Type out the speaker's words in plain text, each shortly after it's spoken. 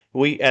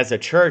We, as a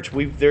church,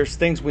 there's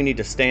things we need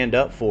to stand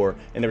up for,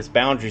 and there's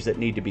boundaries that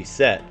need to be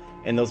set.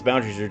 And those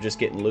boundaries are just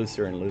getting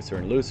looser and looser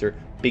and looser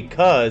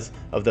because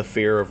of the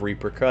fear of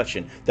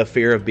repercussion, the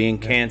fear of being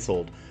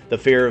canceled, the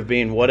fear of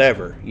being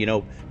whatever,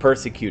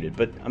 persecuted.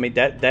 But I mean,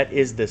 that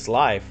is this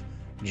life.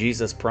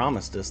 Jesus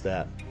promised us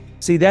that.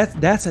 See,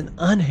 that's an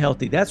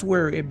unhealthy, that's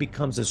where it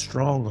becomes a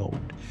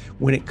stronghold.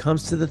 When it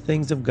comes to the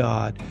things of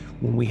God,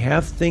 when we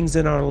have things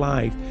in our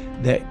life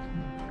that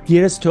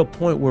get us to a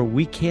point where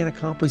we can't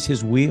accomplish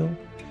His will,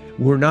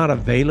 we're not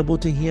available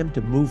to Him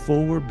to move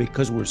forward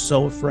because we're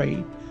so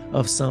afraid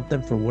of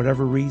something for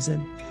whatever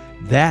reason,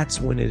 that's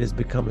when it has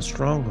become a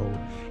stronghold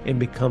and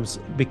becomes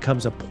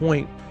a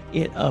point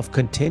of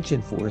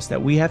contention for us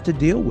that we have to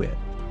deal with.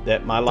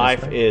 That my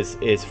life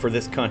is for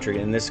this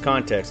country. In this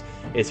context,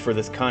 it's for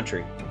this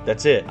country.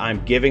 That's it.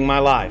 I'm giving my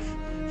life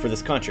for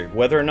this country.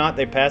 Whether or not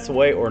they pass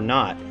away or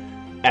not,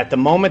 at the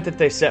moment that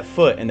they set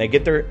foot and they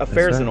get their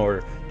affairs in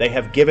order, they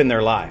have given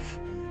their life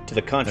to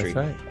the country.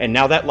 That's right. And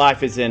now that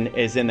life is in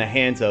the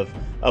hands of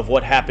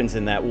what happens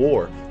in that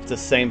war. It's the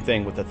same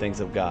thing with the things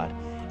of God.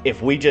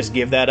 If we just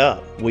give that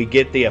up, we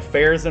get the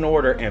affairs in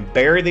order and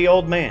bury the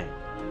old man.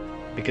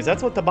 Because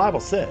that's what the Bible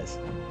says.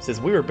 It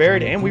says we were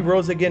buried and we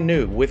rose again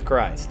new with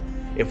Christ.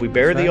 If we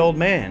bury the old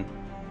man,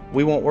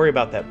 we won't worry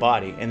about that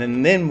body.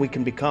 And then we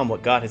can become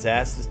what God has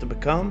asked us to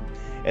become.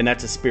 And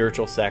that's a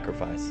spiritual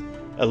sacrifice.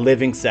 A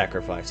living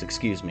sacrifice,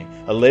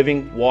 a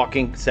living,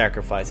 walking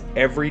sacrifice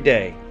every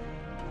day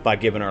by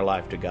giving our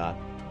life to God.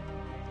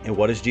 And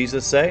what does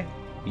Jesus say?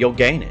 You'll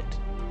gain it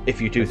if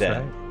you do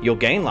that. Right. You'll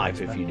gain life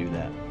if you do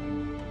that.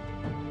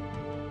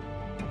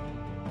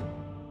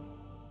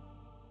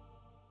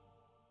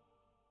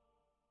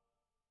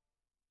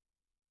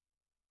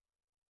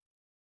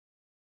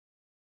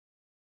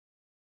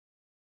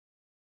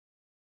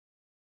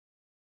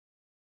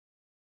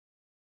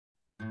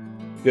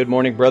 Good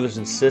morning, brothers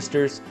and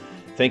sisters.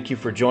 Thank you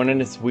for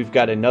joining us. We've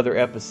got another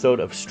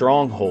episode of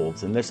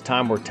Strongholds, and this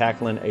time we're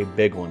tackling a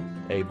big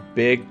one, a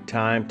big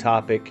time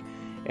topic,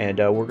 and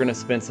we're going to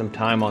spend some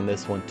time on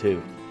this one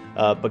too.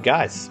 But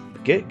guys,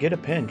 get a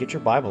pen, get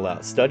your Bible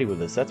out, study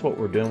with us. That's what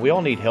we're doing. We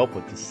all need help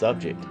with this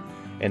subject,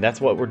 and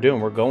that's what we're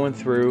doing. We're going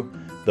through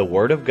the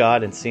Word of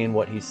God and seeing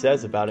what He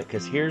says about it,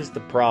 because here's the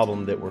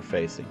problem that we're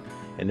facing,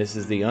 and this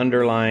is the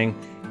underlying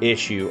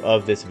issue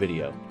of this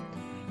video.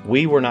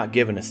 We were not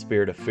given a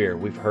spirit of fear.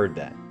 We've heard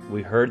that.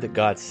 We heard that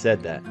God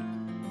said that.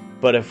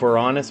 But if we're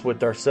honest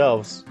with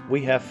ourselves,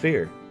 we have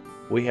fear.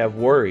 We have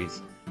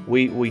worries.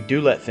 We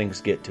do let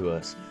things get to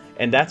us.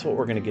 And that's what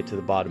we're going to get to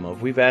the bottom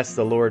of. We've asked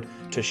the Lord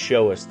to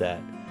show us that.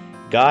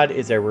 God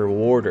is a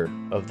rewarder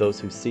of those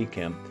who seek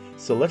Him.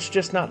 So let's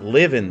just not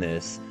live in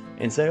this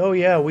and say, oh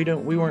yeah, we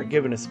weren't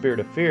given a spirit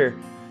of fear,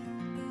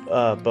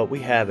 but we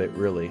have it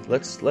really.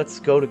 Let's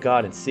go to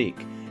God and seek.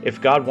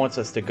 If God wants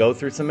us to go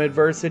through some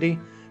adversity,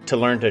 to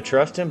learn to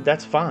trust Him,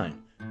 that's fine.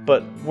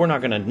 But we're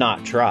not going to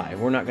not try.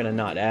 We're not going to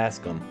not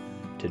ask Him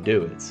to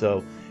do it.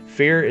 So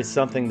fear is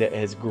something that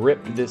has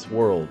gripped this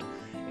world,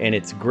 and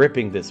it's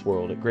gripping this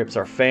world. It grips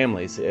our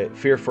families,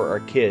 fear for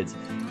our kids,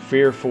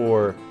 fear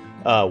for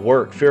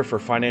work, fear for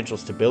financial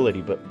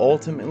stability. But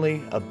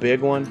ultimately, a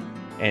big one,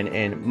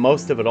 and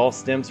most of it all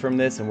stems from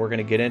this, and we're going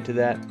to get into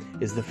that,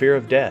 is the fear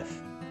of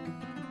death.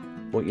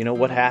 Well,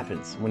 what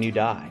happens when you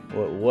die?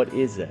 What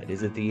is that?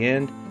 Is it the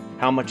end?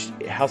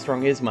 How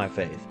strong is my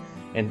faith?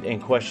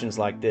 And questions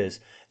like this,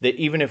 that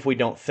even if we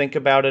don't think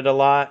about it a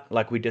lot,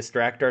 like we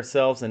distract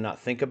ourselves and not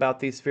think about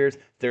these fears,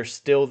 they're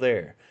still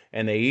there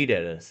and they eat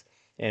at us.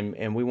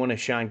 And we want to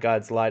shine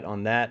God's light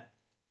on that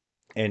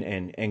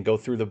and go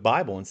through the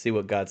Bible and see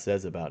what God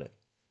says about it.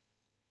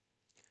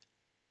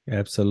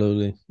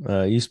 Absolutely.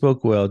 You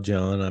spoke well,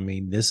 John. I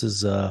mean, this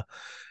is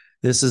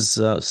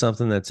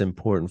something that's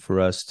important for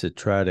us to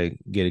try to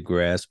get a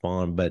grasp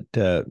on, but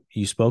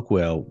you spoke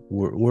well.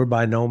 We're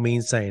by no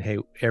means saying, hey,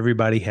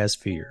 everybody has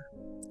fear,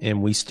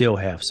 and we still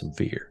have some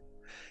fear.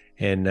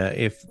 And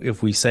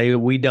if we say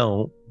we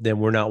don't, then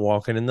we're not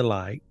walking in the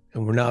light,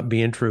 and we're not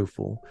being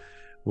truthful.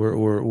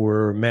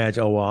 We're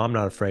imagining, oh, well, I'm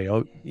not afraid.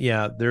 Oh,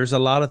 yeah, there's a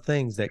lot of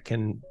things that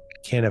can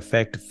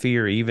affect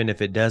fear, even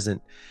if it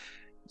doesn't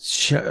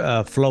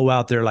flow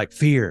out there like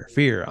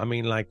fear. I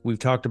mean, like we've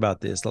talked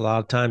about this, a lot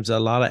of times, a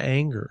lot of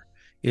anger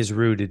is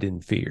rooted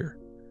in fear.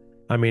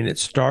 I mean, it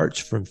starts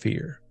from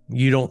fear.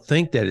 You don't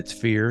think that it's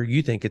fear,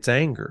 you think it's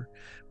anger.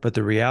 But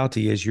the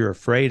reality is you're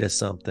afraid of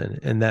something,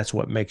 and that's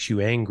what makes you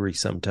angry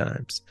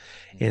sometimes.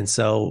 And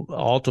so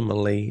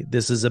ultimately,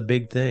 this is a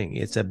big thing.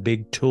 It's a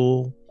big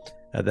tool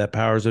that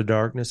powers of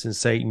darkness and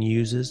Satan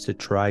uses to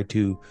try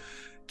to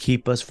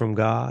keep us from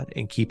God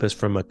and keep us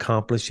from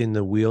accomplishing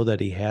the will that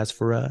He has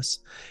for us.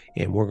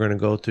 And we're going to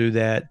go through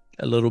that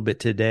a little bit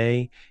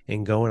today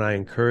and I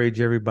encourage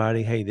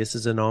everybody, hey, this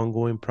is an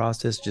ongoing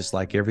process, just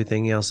like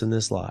everything else in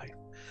this life.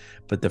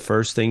 But the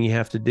first thing you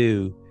have to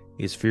do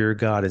is fear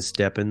God and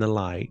step in the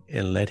light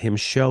and let Him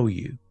show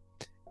you.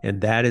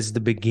 And that is the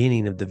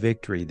beginning of the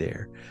victory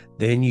there.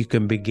 Then you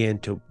can begin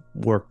to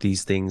work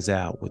these things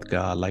out with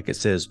God. Like it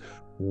says,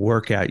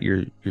 work out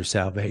your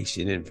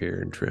salvation in fear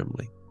and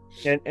trembling.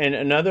 And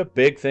another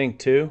big thing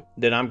too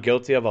that I'm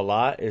guilty of a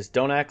lot is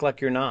don't act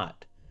like you're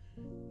not.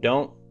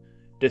 Don't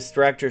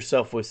distract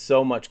yourself with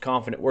so much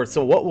confident words.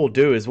 So what we'll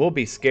do is we'll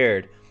be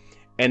scared,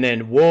 and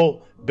then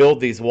we'll build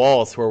these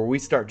walls where we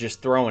start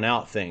just throwing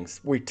out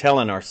things. We're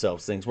telling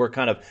ourselves things. We're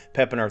kind of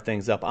pepping our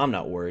things up. I'm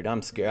not worried.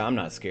 I'm scared. I'm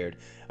not scared.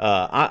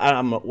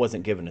 I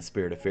wasn't given a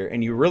spirit of fear.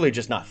 And you're really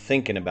just not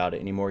thinking about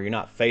it anymore. You're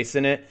not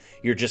facing it.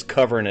 You're just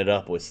covering it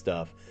up with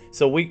stuff.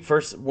 So we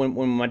first,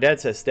 when my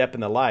dad says step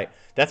in the light,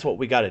 that's what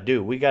we got to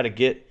do. We got to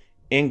get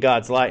in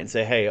God's light and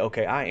say, hey,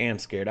 okay, I am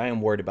scared. I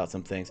am worried about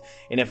some things.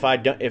 And if I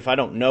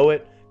don't know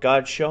it,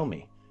 God, show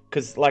me.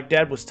 Because like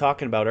Dad was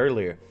talking about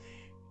earlier,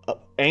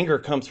 anger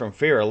comes from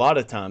fear a lot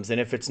of times, and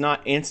if it's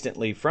not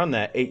instantly from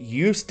that, it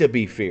used to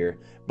be fear,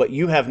 but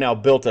you have now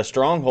built a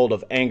stronghold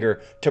of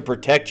anger to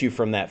protect you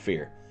from that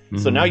fear.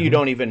 So now you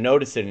don't even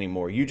notice it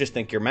anymore. You just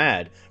think you're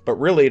mad, but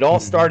really it all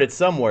started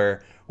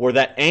somewhere where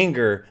that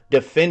anger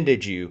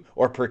defended you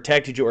or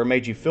protected you or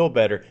made you feel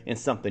better in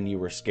something you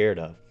were scared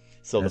of.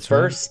 So That's the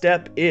first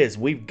step is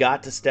we've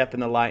got to step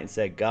in the light and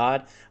say,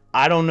 God,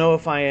 I don't know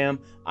if I am.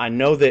 I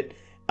know that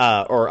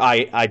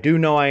I do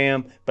know I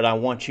am, but I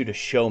want you to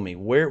show me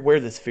where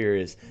this fear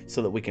is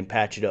so that we can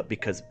patch it up.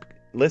 Because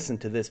listen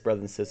to this,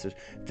 brothers and sisters,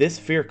 this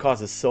fear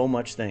causes so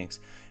much things.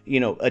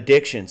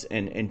 Addictions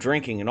and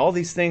drinking and all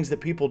these things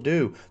that people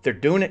do. They're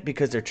doing it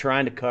because they're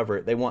trying to cover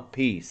it. They want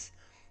peace.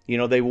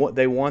 They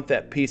want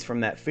that peace from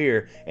that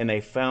fear, and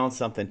they found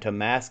something to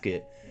mask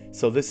it.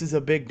 So this is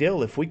a big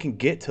deal. If we can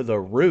get to the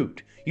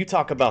root, you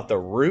talk about the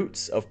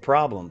roots of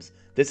problems.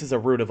 This is a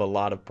root of a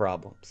lot of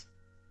problems.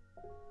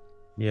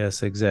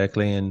 Yes,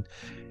 exactly. And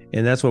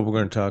that's what we're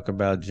going to talk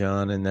about,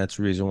 John. And that's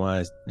the reason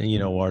why,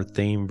 our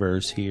theme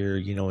verse here,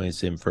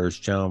 is in 1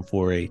 John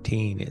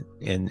 4:18.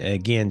 And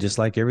again, just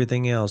like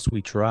everything else,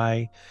 we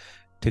try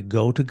to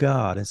go to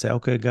God and say,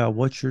 okay, God,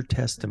 what's your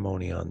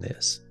testimony on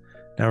this?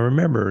 Now,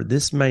 remember,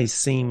 this may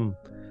seem,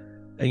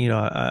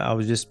 I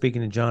was just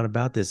speaking to John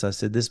about this. I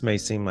said, this may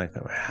seem like,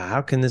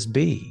 how can this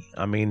be?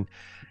 I mean,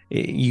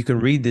 you can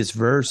read this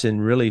verse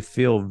and really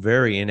feel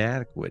very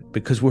inadequate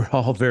because we're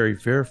all very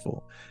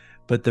fearful.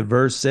 But the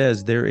verse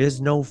says there is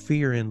no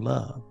fear in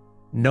love,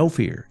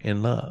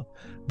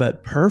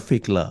 but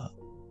perfect love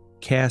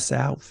casts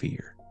out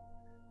fear,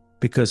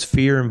 because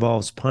fear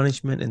involves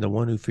punishment, and the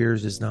one who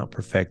fears is not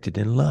perfected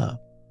in love.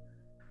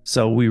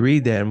 So we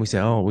read that and we say,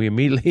 oh, we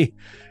immediately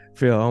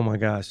feel, oh my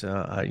gosh,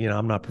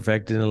 I'm not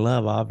perfected in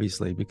love,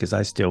 obviously, because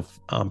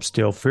I'm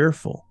still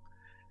fearful.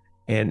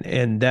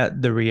 And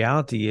that the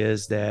reality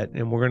is that,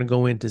 and we're going to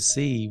go into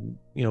see,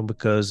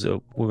 because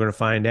we're going to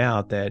find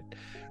out that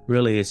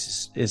really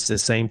it's the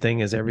same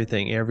thing as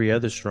every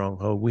other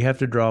stronghold. We have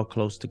to draw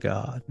close to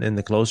God, and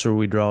the closer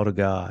we draw to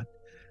God,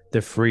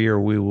 the freer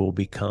we will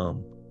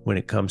become when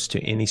it comes to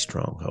any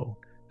stronghold,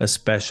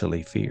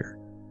 especially fear.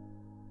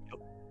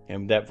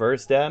 And that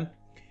verse, Dad,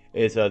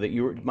 is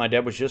my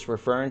dad was just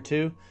referring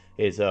to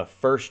is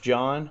 1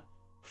 John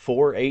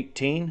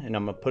 4:18, and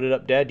I'm gonna put it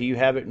up, Dad. Do you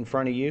have it in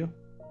front of you?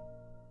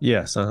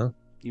 Yes.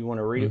 You want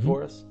to read it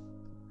for us?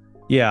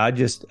 Yeah, I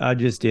just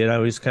did.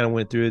 I just kind of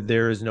went through it.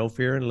 There is no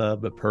fear in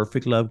love, but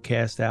perfect love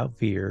casts out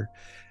fear,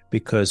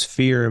 because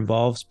fear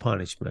involves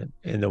punishment,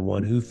 and the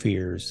one who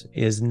fears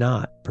is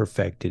not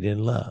perfected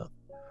in love.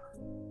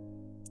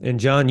 And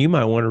John, you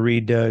might want to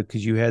read,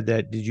 because you had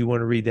that. Did you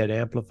want to read that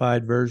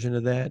amplified version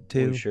of that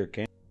too? We sure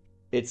can.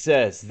 It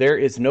says, there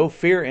is no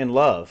fear in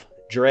love.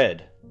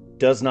 Dread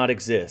does not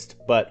exist,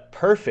 but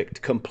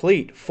perfect,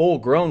 complete,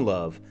 full-grown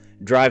love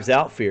drives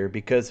out fear,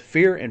 because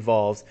fear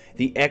involves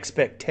the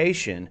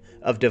expectation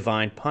of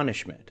divine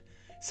punishment.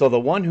 So the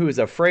one who is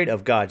afraid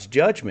of God's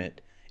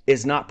judgment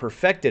is not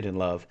perfected in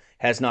love,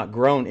 has not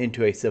grown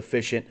into a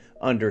sufficient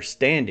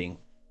understanding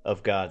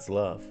of God's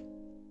love.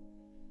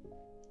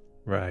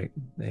 Right,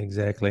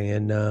 exactly.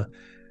 And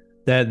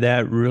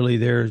that really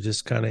there is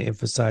just kind of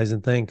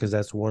emphasizing thing, because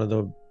that's one of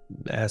the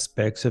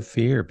aspects of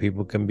fear.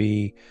 People can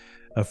be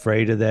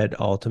afraid of that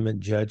ultimate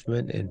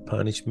judgment and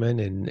punishment,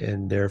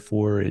 and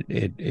therefore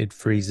it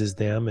freezes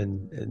them,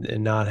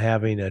 and not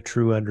having a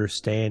true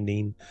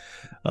understanding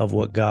of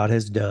what God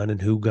has done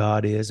and who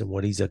God is and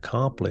what he's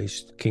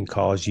accomplished can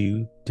cause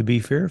you to be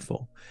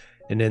fearful.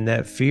 And then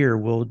that fear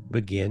will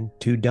begin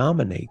to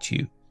dominate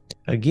you.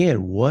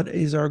 Again, what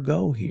is our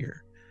goal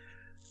here?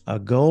 A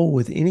goal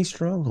with any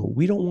stronghold,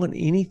 we don't want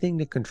anything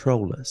to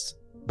control us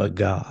but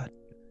God.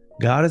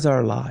 God is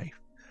our life.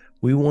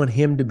 We want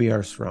him to be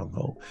our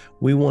stronghold.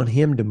 We want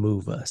him to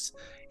move us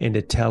and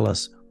to tell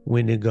us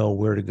when to go,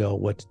 where to go,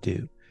 what to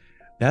do.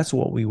 That's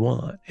what we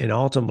want. And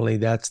ultimately,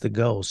 that's the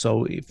goal.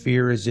 So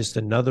fear is just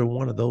another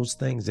one of those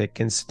things that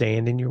can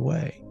stand in your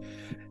way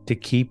to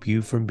keep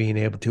you from being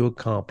able to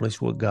accomplish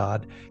what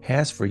God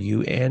has for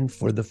you and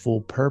for the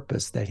full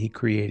purpose that he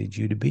created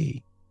you to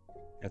be.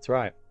 That's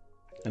right.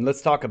 And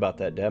let's talk about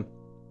that, Deb.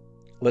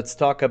 Let's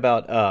talk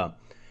about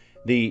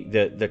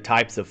the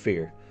types of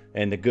fear,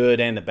 and the good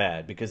and the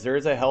bad, because there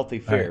is a healthy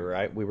fear,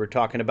 right? We were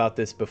talking about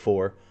this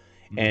before,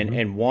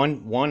 and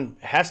one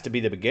has to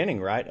be the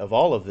beginning, right, of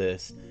all of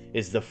this,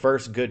 is the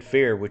first good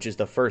fear, which is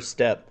the first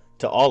step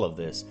to all of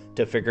this,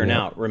 to figuring Yep.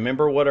 out.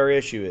 Remember what our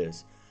issue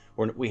is.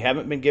 We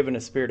haven't been given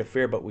a spirit of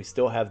fear, but we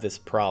still have this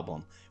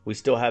problem. We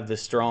still have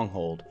this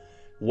stronghold.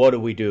 What do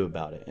we do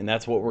about it? And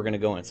that's what we're going to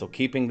go in. So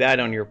keeping that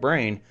on your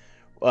brain,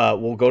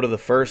 we'll go to the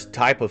first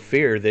type of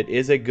fear that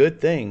is a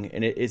good thing,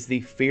 and it is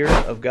the fear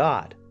of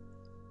God.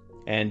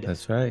 And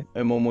That's right.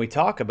 and when we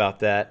talk about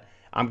that,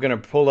 I'm going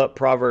to pull up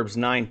Proverbs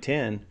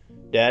 9:10,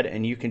 Dad,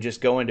 and you can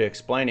just go into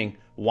explaining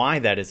why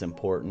that is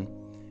important,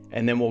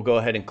 and then we'll go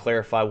ahead and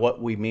clarify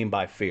what we mean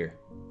by fear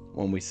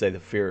when we say the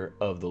fear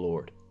of the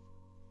Lord.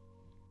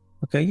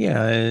 Okay,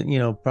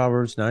 yeah,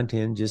 Proverbs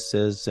 9:10 just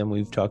says, and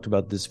we've talked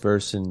about this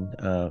verse in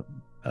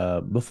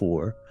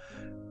before,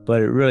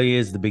 but it really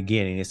is the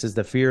beginning. It says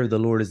the fear of the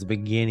Lord is the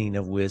beginning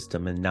of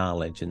wisdom and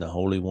knowledge, and the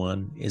Holy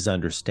One is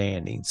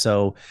understanding.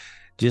 So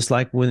just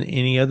like with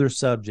any other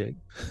subject,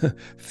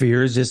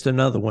 fear is just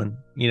another one.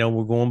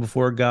 We're going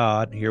before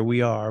God. Here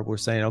we are. We're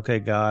saying, okay,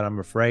 God, I'm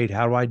afraid.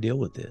 How do I deal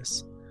with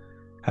this?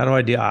 How do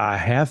I deal? I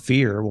have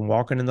fear. When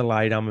walking in the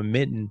light, I'm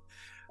admitting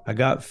I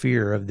got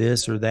fear of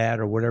this or that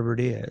or whatever it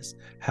is.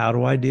 How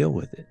do I deal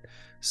with it?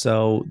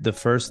 So the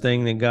first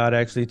thing that God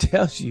actually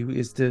tells you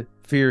is to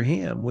fear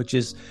him, which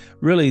is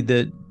really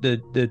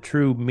the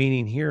true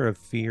meaning here of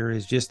fear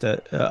is just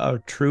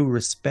a true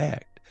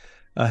respect,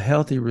 a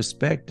healthy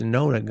respect to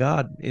know that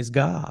God is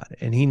God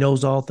and he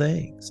knows all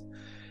things.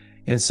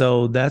 And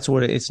so that's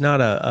what it's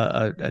not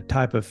a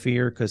type of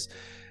fear, because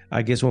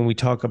I guess when we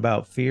talk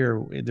about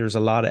fear, there's a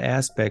lot of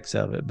aspects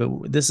of it,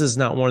 but this is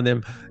not one of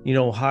them,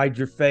 hide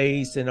your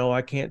face and, oh,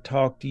 I can't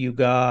talk to you,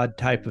 God,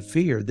 type of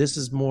fear. This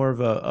is more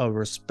of a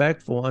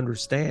respectful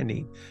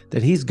understanding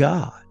that he's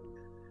God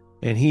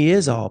and he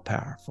is all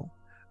powerful.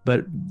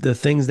 But the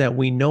things that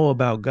we know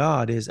about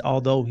God is,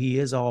 although he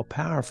is all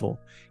powerful,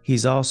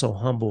 he's also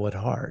humble at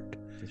heart.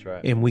 That's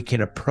right. And we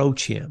can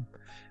approach him,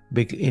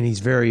 and he's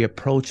very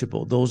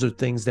approachable. Those are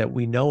things that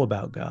we know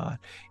about God.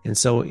 And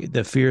so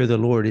the fear of the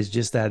Lord is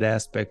just that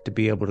aspect, to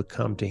be able to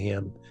come to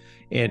him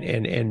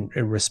and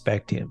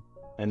respect him.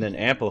 And then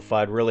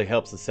Amplified really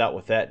helps us out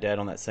with that, Dad,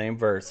 on that same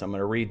verse. I'm going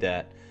to read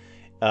that.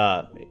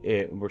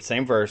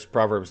 Same verse,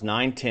 Proverbs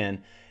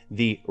 9:10.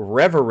 The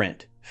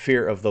reverent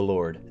fear of the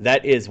Lord,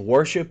 that is,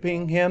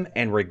 worshiping him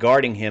and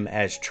regarding him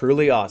as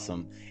truly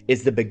awesome,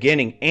 is the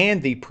beginning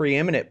and the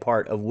preeminent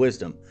part of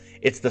wisdom.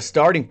 It's the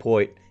starting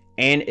point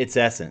and its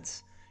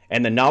essence.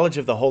 And the knowledge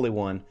of the Holy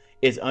One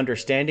is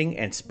understanding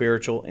and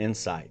spiritual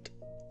insight.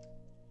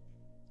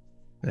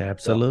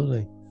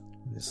 Absolutely.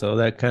 So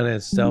that kind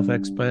of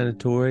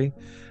self-explanatory.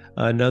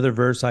 Another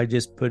verse I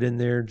just put in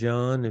there,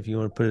 John, if you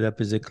want to put it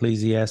up, is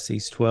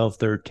Ecclesiastes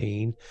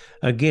 12:13.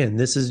 Again,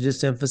 this is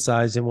just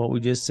emphasizing what we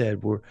just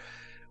said.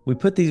 We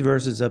put these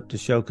verses up to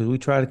show, because we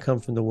try to come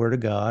from the Word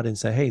of God and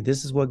say, hey,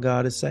 this is what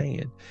God is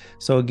saying.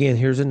 So again,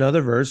 here's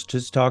another verse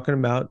just talking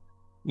about,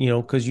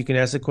 because you can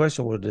ask the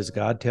question, well, does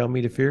God tell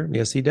me to fear him?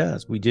 Yes, he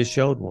does. We just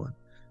showed one.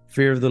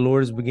 Fear of the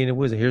Lord is the beginning of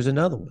wisdom. Here's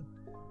another one.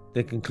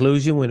 The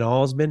conclusion, when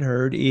all's been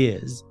heard,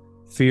 is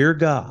fear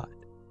God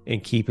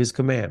and keep his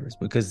commandments,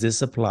 because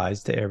this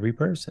applies to every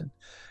person.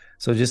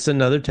 So just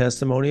another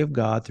testimony of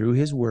God through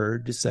his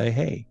word to say,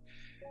 hey,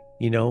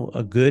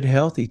 a good,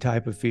 healthy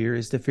type of fear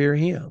is to fear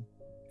him.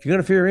 If you're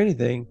going to fear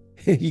anything,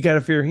 you got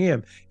to fear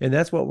him. And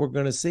that's what we're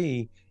going to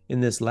see in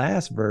this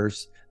last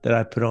verse that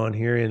I put on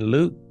here in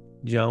Luke.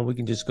 John, we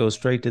can just go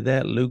straight to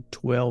that. Luke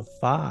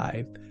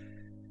 12:5.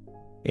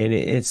 And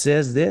it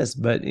says this,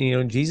 but,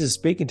 Jesus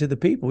speaking to the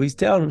people, he's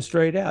telling them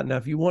straight out. Now,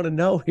 if you want to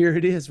know, here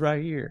it is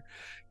right here,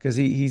 because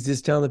he's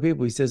just telling the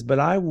people, he says, but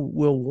I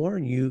will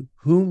warn you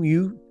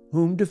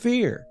whom to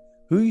fear,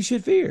 who you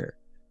should fear.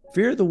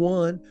 Fear the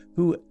one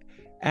who,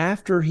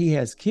 after he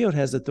has killed,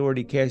 has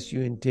authority to cast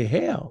you into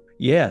hell.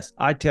 Yes,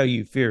 I tell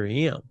you, fear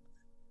him.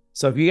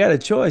 So if you got a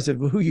choice of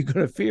who you're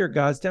going to fear,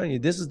 God's telling you,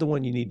 this is the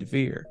one you need to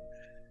fear.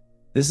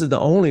 This is the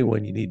only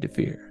one you need to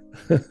fear.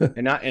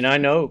 And I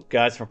know,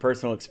 guys, from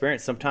personal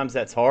experience, sometimes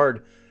that's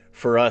hard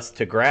for us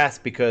to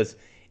grasp, because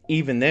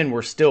even then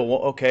we're still, well,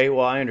 okay,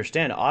 well, I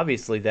understand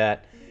obviously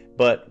that,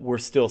 but we're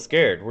still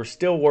scared. We're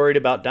still worried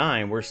about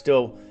dying. We're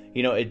still,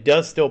 it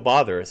does still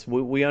bother us.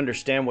 We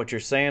understand what you're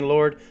saying,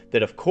 Lord,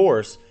 that of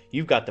course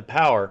you've got the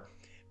power,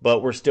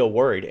 but we're still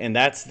worried. And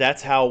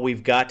that's how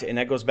we've got to, and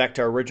that goes back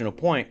to our original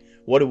point.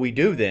 What do we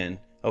do then?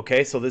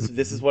 Okay, so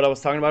this is what I was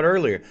talking about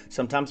earlier.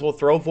 Sometimes we'll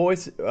throw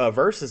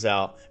verses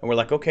out, and we're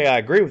like, okay, I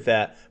agree with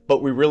that,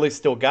 but we really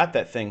still got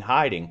that thing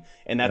hiding,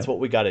 and that's what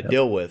we got to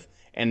deal with.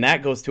 And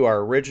that goes to our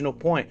original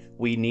point.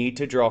 We need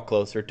to draw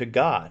closer to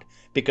God,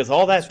 because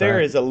all that's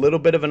right. Is a little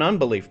bit of an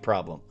unbelief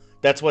problem.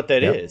 That's what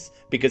that is.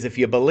 Because if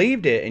you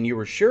believed it and you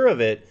were sure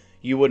of it,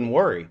 you wouldn't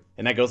worry.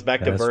 And that goes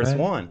back to verse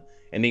 1.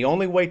 And the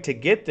only way to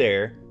get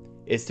there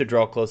is to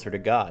draw closer to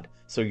God.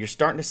 So you're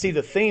starting to see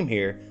the theme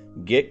here.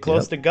 Get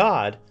close to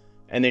God,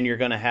 and then you're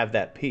going to have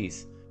that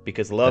peace,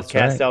 because love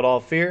casts out all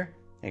fear,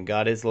 and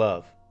God is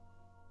love.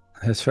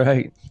 That's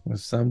right. I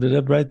summed it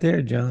up right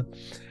there, John.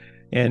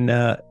 And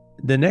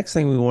the next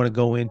thing we want to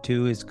go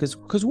into is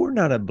because we're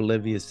not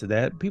oblivious to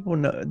that. People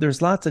know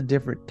there's lots of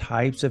different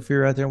types of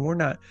fear out there. And we're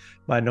not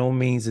by no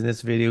means in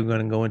this video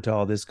going to go into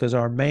all this, because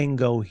our main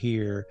goal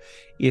here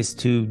is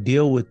to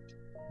deal with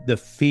the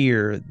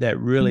fear that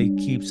really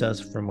keeps us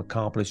from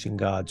accomplishing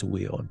God's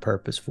will and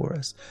purpose for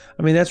us.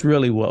 I mean, that's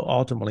really what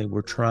ultimately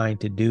we're trying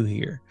to do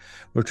here.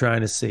 We're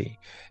trying to see,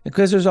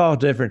 because there's all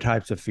different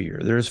types of fear.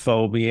 There's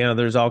phobia,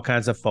 there's all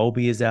kinds of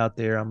phobias out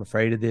there. I'm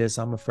afraid of this,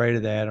 I'm afraid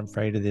of that, I'm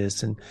afraid of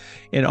this.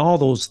 And all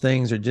those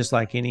things are just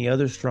like any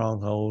other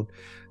stronghold.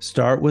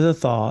 Start with a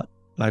thought,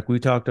 like we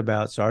talked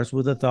about, starts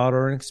with a thought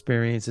or an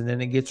experience, and then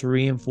it gets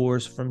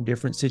reinforced from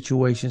different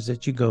situations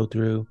that you go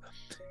through.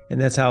 And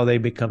that's how they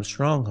become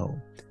stronghold.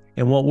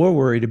 And what we're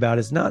worried about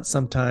is not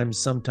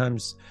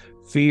sometimes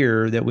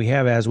fear that we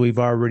have, as we've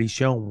already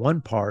shown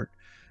one part.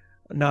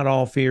 Not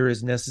all fear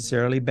is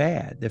necessarily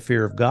bad. The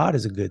fear of God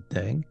is a good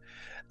thing.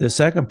 The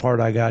second part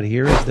I got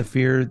here is the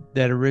fear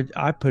that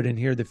I put in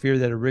here, the fear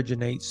that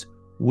originates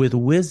with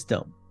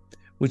wisdom,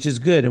 which is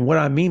good. And what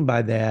I mean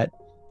by that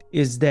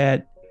is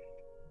that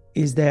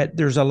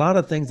there's a lot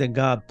of things that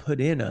God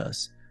put in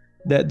us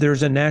that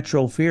there's a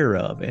natural fear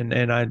of.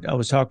 And I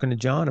was talking to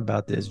John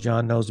about this.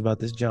 John knows about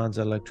this. John's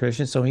an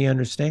electrician, so he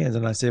understands.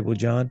 And I said, well,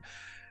 John,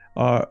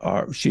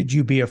 should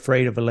you be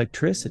afraid of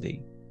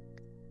electricity?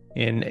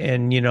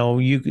 And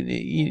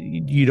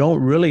you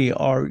don't really,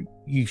 or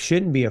you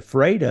shouldn't be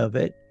afraid of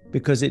it,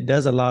 because it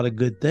does a lot of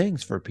good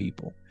things for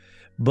people.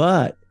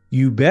 But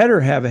you better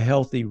have a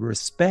healthy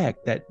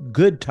respect, that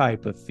good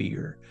type of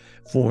fear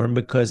for him,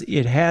 because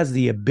it has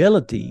the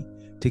ability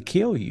to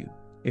kill you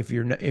if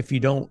you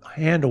don't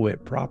handle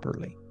it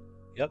properly.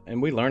 Yep,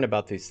 and we learn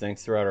about these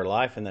things throughout our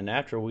life. In the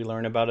natural, we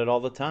learn about it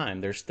all the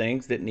time. There's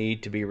things that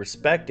need to be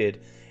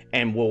respected,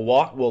 and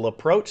we'll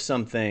approach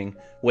something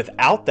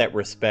without that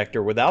respect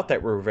or without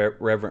that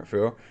reverent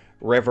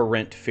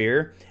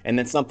fear, and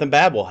then something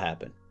bad will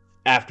happen.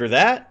 After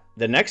that,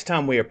 the next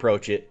time we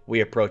approach it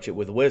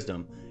with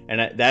wisdom.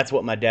 And that's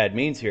what my dad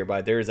means here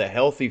by there is a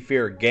healthy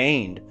fear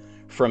gained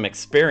from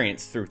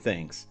experience through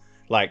things.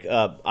 Like,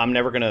 I'm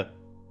never going to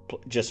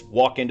just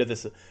walk into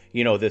this,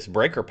 this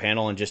breaker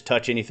panel and just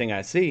touch anything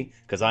I see,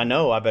 because I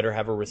know I better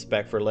have a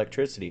respect for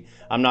electricity.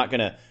 I'm not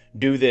going to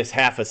do this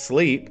half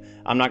asleep.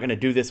 I'm not going to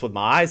do this with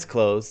my eyes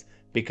closed,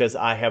 because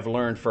I have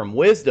learned from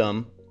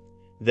wisdom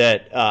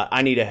that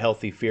I need a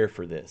healthy fear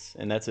for this.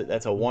 And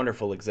that's a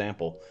wonderful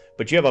example.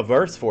 But you have a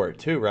verse for it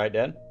too, right,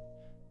 Dad?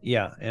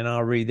 Yeah, and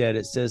I'll read that.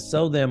 It says,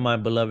 "So then, my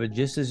beloved,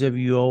 just as if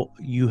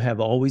you have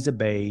always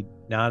obeyed,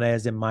 not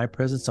as in my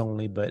presence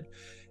only, but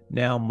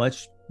now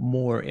much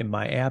more in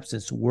my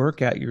absence,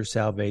 work out your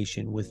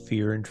salvation with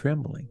fear and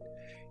trembling."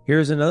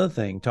 Here's another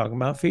thing, talking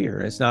about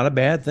fear. It's not a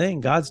bad thing.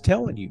 God's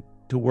telling you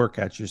to work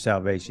out your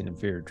salvation in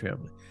fear and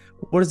trembling.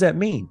 What does that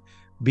mean?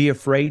 Be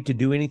afraid to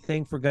do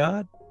anything for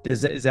God?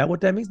 Is that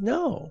what that means?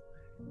 No.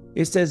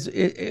 It says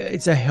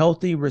it's a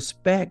healthy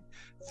respect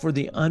for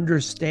the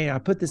understanding. I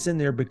put this in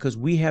there because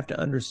we have to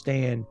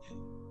understand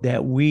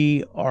that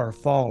we are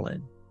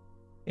fallen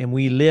and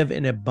we live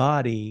in a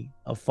body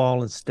of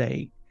fallen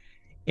state,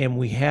 and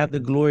we have the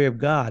glory of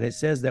God. It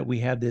says that we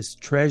have this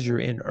treasure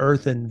in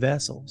earthen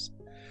vessels.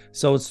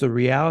 So it's the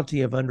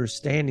reality of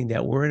understanding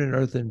that we're in an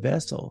earthen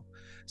vessel.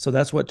 So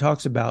that's what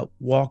talks about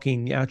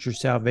walking out your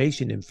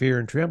salvation in fear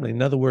and trembling.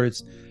 In other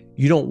words,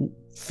 you don't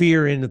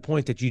fear in the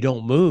point that you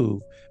don't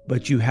move,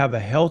 but you have a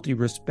healthy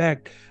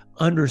respect,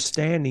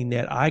 understanding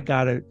that I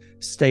got to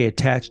stay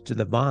attached to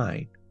the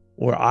vine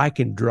or I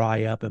can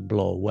dry up and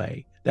blow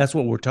away. That's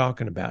what we're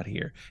talking about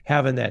here.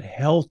 Having that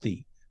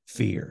healthy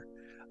fear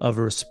of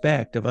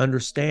respect, of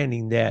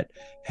understanding that,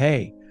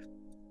 hey,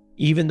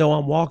 even though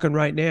I'm walking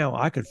right now,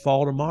 I could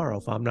fall tomorrow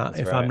if I'm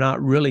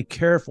not really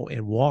careful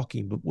in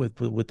walking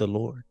with the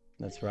Lord.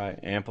 That's right.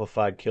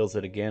 Amplified kills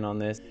it again on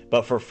this.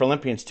 But for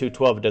Philippians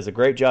 2:12, it does a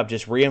great job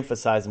just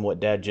reemphasizing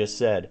what Dad just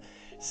said.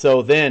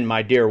 "So then,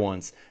 my dear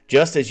ones,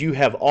 just as you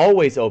have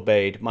always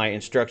obeyed my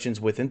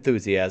instructions with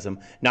enthusiasm,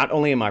 not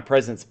only in my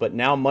presence, but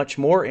now much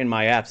more in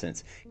my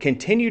absence,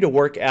 continue to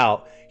work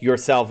out your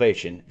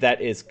salvation.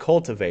 That is,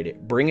 cultivate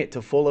it, bring it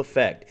to full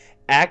effect,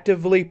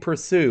 actively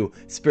pursue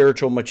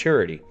spiritual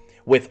maturity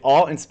with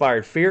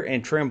awe-inspired fear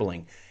and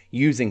trembling,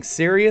 using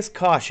serious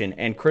caution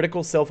and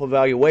critical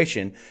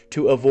self-evaluation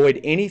to avoid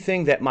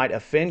anything that might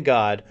offend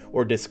God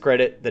or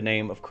discredit the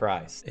name of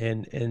Christ."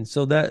 And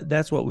so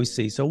that's what we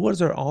see. So what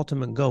is our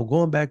ultimate goal?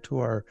 Going back to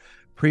our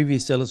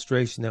previous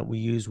illustration that we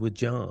used with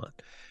John.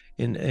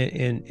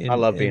 I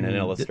love being an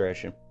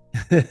illustration.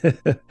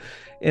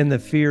 And the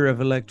fear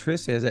of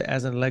electricity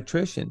as an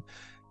electrician.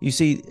 You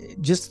see,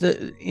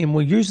 and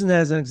we're using that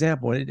as an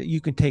example.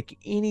 You can take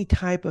any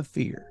type of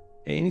fear.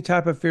 Any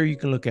type of fear you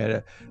can look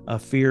at, a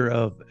fear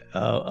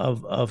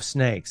of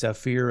snakes, a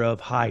fear of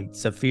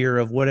heights, a fear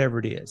of whatever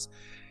it is.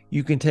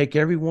 You can take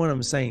every one of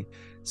them saying,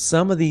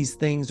 some of these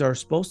things are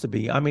supposed to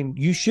be. I mean,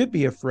 you should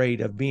be afraid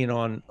of being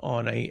on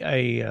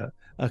a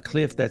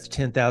cliff that's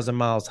 10,000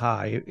 miles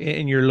high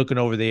and you're looking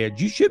over the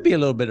edge. You should be a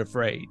little bit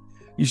afraid.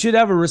 You should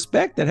have a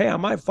respect that, hey, I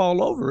might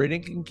fall over and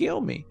it can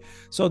kill me.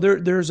 So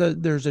there's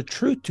a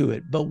truth to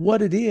it. But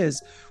what it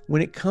is,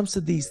 when it comes to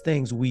these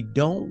things, we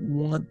don't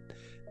want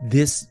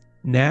this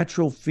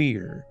natural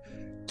fear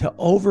to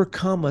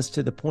overcome us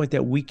to the point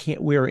that we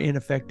are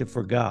ineffective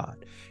for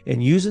God.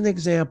 And use an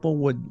example,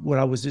 what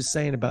I was just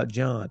saying about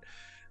John.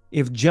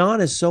 If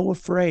John is so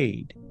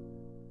afraid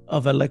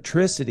of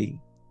electricity,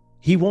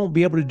 he won't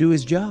be able to do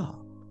his job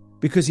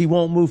because he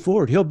won't move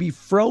forward. He'll be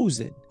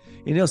frozen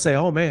and he'll say,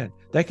 oh man,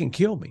 that can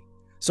kill me.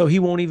 So he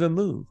won't even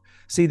move.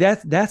 See,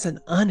 that's an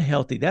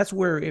unhealthy, that's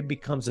where it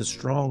becomes a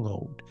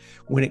stronghold.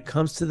 When it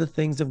comes to the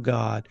things of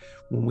God,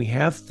 when we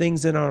have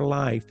things in our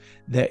life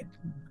that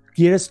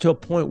get us to a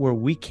point where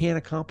we can't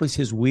accomplish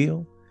his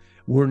will,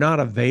 we're not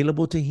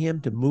available to him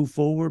to move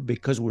forward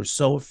because we're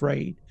so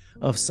afraid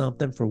of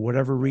something for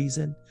whatever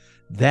reason,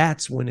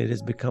 that's when it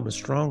has become a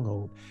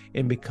stronghold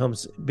and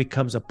becomes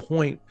a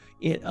point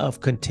of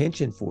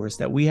contention for us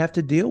that we have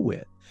to deal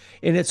with.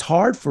 And it's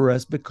hard for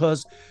us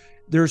because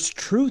there's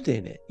truth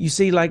in it. You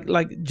see,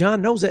 like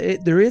John knows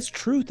that there is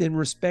truth in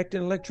respect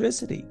and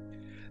electricity.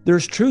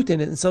 There's truth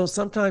in it. And so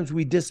sometimes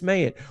we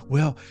dismay it.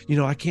 Well,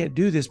 I can't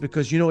do this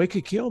because, it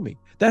could kill me.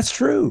 That's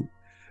true.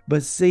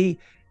 But see,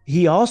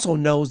 he also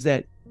knows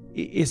that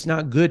it's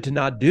not good to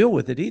not deal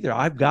with it either.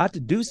 I've got to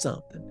do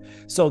something.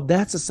 So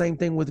that's the same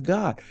thing with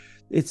God.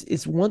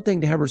 It's one thing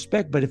to have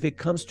respect, but if it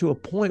comes to a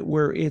point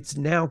where it's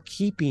now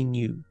keeping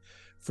you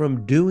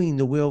from doing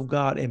the will of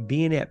God and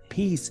being at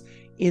peace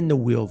in the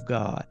will of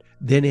God,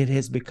 then it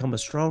has become a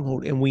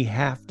stronghold, and we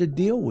have to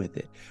deal with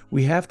it.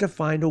 We have to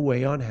find a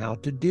way on how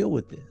to deal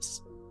with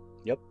this.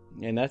 Yep,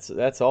 and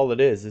that's all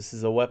it is. This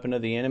is a weapon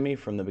of the enemy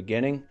from the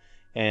beginning,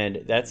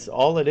 and that's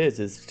all it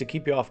is to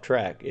keep you off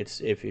track. It's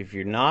if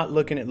you're not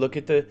look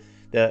at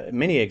the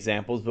many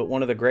examples, but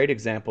one of the great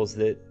examples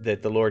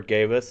that the Lord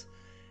gave us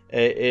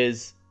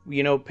is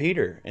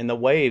Peter and the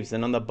waves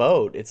and on the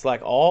boat. It's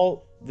like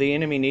all the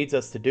enemy needs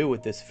us to do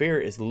with this fear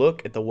is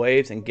look at the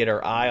waves and get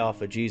our eye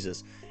off of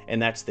Jesus.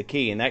 And that's the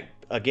key. And that,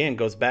 again,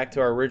 goes back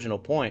to our original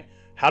point.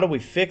 How do we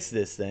fix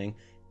this thing?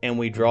 And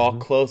we draw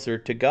closer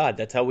to God.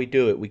 That's how we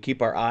do it. We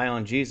keep our eye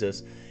on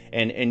Jesus.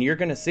 And you're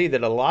going to see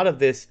that a lot of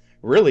this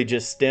really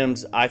just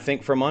stems, I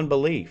think, from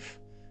unbelief.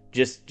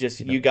 Just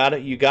you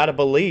gotta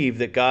believe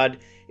that God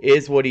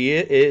is what he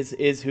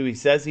is who he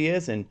says he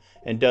is, and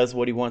does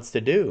what he wants to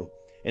do.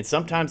 And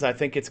sometimes I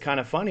think it's kind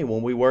of funny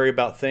when we worry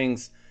about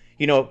things.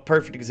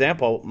 Perfect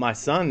example, my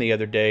son the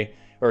other day,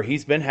 or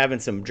he's been having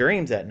some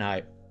dreams at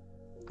night.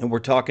 And we're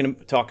talking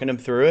him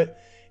through it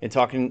and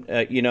talking,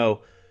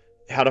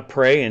 how to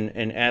pray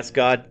and ask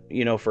God,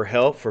 for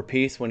help, for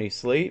peace when he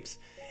sleeps.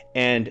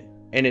 And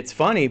it's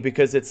funny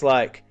because it's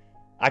like,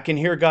 I can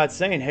hear God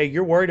saying, hey,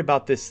 you're worried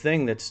about this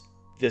bad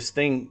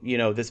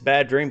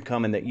dream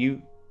coming that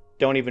you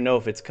don't even know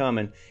if it's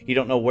coming. You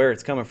don't know where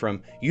it's coming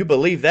from. You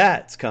believe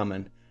that it's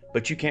coming,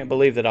 but you can't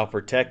believe that I'll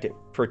protect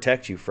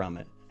you from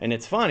it. And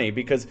it's funny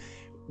because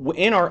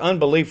in our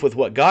unbelief with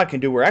what God can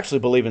do, we're actually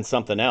believing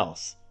something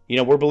else.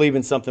 We're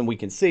believing something we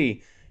can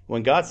see,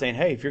 when God's saying,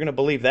 hey, if you're going to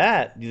believe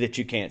that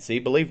you can't see,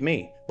 believe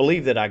me.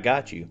 Believe that I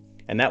got you.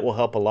 And that will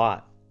help a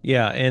lot.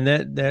 Yeah, and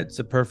that's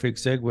a perfect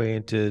segue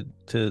into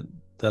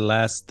the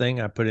last thing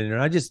I put in there.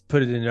 I just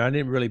put it in there. I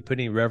didn't really put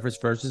any reference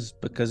verses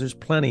because there's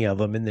plenty of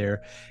them in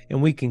there,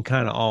 and we can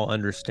kind of all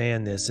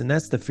understand this. And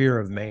that's the fear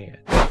of man,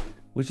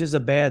 which is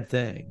a bad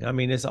thing. I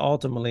mean, it's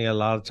ultimately a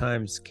lot of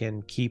times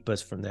can keep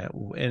us from that.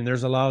 And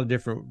there's a lot of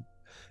different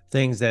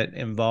things that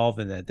involve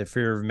in that, the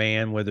fear of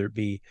man, whether it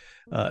be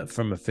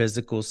from a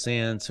physical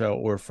sense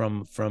or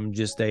from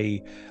just a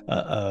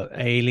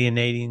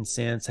alienating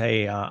sense.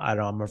 Hey,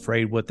 I'm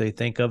afraid what they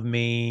think of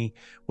me,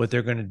 what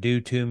they're going to do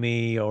to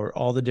me, or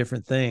all the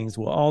different things.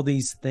 Well, all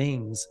these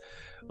things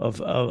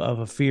of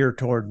a fear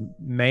toward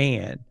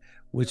man,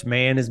 which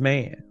man is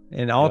man.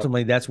 And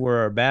ultimately, that's where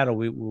our battle,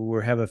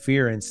 we have a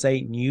fear, and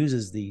Satan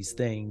uses these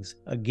things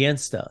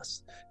against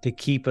us to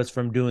keep us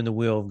from doing the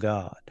will of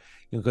God,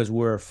 because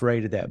we're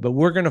afraid of that. But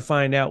we're going to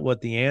find out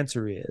what the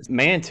answer is.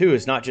 Man, too,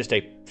 is not just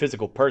a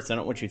physical person. I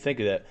don't want you to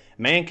think of that.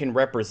 Man can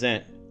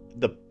represent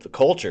the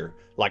culture,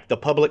 like the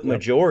public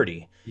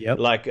majority. Yep.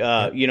 Like,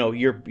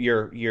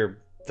 you're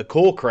the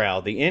cool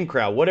crowd, the in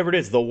crowd, whatever it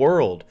is, the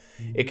world.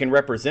 Mm-hmm. It can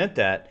represent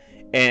that.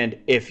 And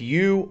if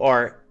you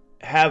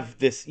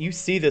you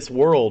see this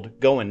world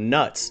going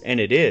nuts, and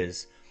it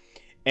is,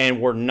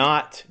 and we're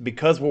not,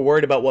 because we're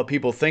worried about what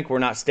people think, we're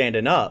not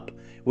standing up.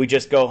 We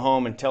just go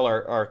home and tell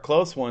our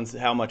close ones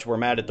how much we're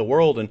mad at the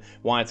world and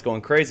why it's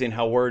going crazy and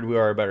how worried we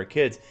are about our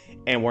kids.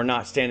 And we're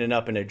not standing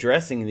up and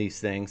addressing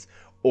these things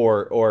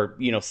or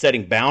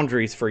setting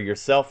boundaries for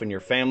yourself and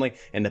your family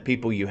and the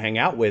people you hang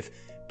out with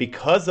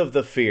because of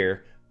the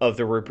fear of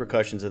the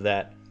repercussions of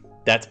that.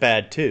 That's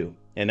bad too.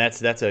 And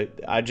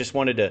I just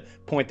wanted to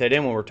point that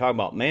in when we're talking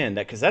about man,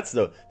 because that's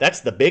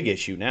the big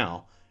issue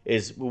now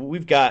is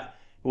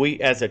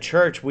we as a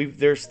church,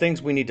 there's things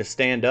we need to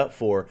stand up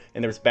for,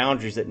 and there's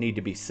boundaries that need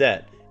to be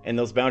set. And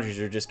those boundaries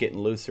are just getting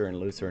looser and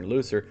looser and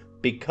looser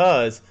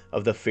because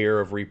of the fear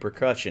of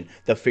repercussion,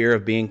 the fear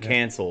of being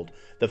canceled,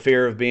 the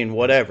fear of being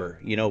whatever,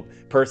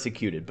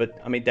 persecuted. But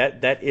I mean,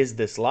 that is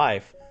this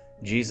life.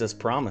 Jesus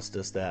promised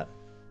us that.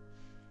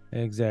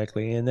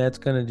 Exactly. And that's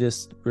going to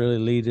just really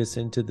lead us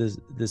into the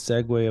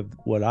segue of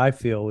what I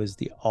feel is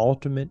the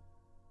ultimate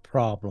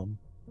problem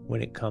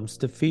when it comes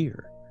to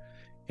fear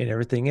and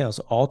everything else.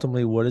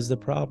 Ultimately, what is the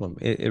problem?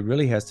 It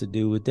really has to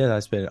do with death. I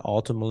said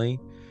ultimately,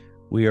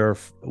 we are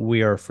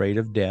afraid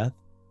of death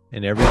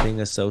and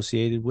everything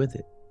associated with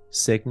it.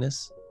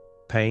 Sickness,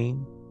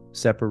 pain,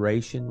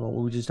 separation, what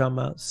we were just talking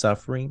about,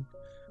 suffering,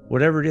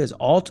 whatever it is.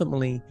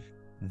 Ultimately,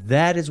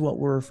 that is what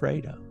we're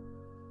afraid of.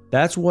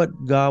 That's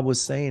what God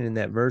was saying in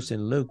that verse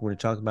in Luke when he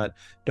talks about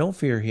don't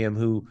fear him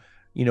who,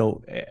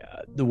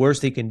 the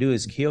worst he can do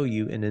is kill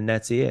you, and then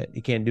that's it.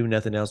 He can't do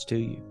nothing else to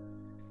you.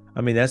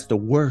 I mean, that's the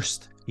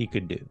worst he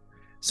could do.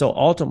 So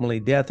ultimately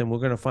death, and we're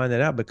going to find that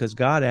out because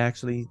God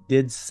actually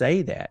did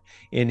say that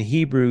in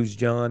Hebrews,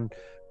 John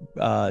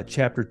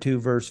chapter 2,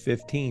 verse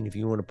 15, if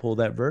you want to pull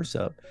that verse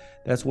up.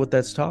 That's what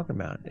that's talking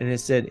about. And it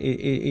said,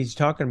 he's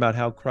talking about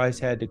how Christ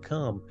had to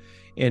come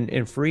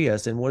and free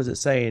us. And what does it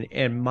say?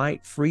 And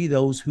might free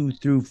those who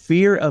through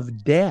fear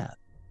of death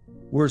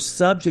were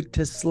subject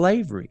to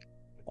slavery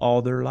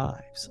all their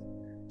lives.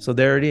 So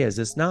there it is.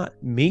 It's not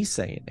me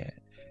saying that.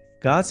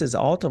 God says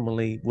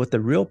ultimately what the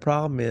real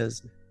problem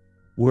is,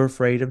 we're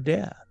afraid of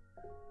death.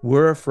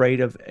 We're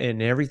afraid of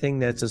and everything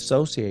that's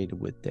associated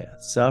with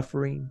death,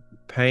 suffering,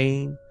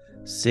 pain,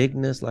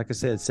 sickness, like I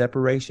said,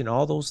 separation,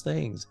 all those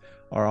things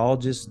are all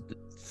just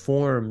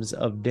forms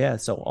of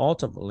death. So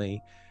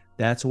ultimately,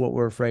 that's what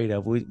we're afraid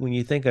of. When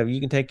you think of, you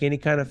can take any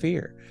kind of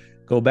fear.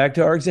 Go back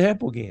to our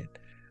example again.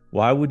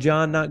 Why would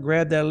John not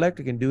grab that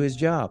electric and do his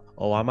job?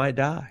 Oh, I might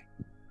die.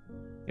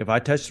 If I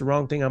touch the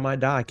wrong thing, I might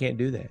die. I can't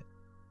do that.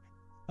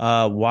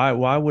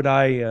 Why would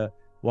I,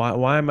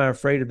 why am I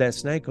afraid of that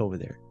snake over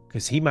there?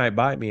 Because he might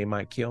bite me and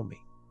might kill me.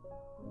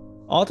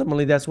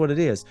 Ultimately, that's what it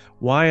is.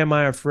 Why am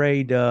I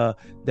afraid to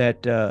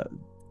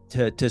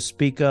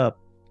speak up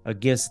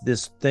against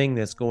this thing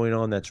that's going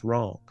on that's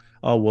wrong?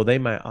 Oh, well, they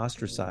might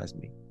ostracize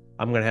me.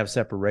 I'm going to have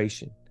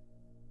separation.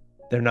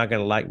 They're not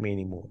going to like me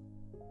anymore.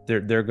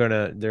 They're going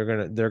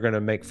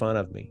to make fun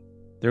of me.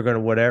 They're going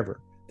to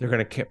whatever. They're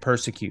going to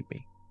persecute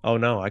me. Oh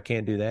no, I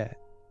can't do that.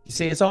 You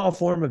see, it's all a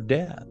form of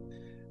death.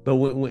 But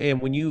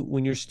when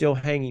you're still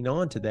hanging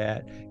on to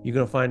that, you're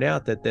going to find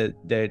out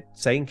that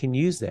Satan can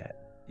use that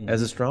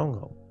as a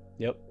stronghold.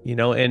 Yep.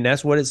 And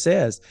that's what it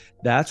says.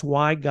 That's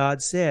why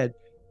God said,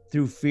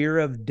 through fear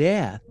of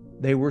death,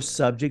 they were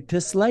subject to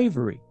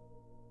slavery.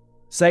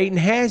 Satan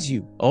has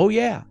you. Oh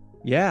yeah,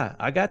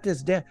 I got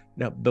this death.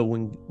 No, but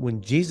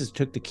when Jesus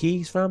took the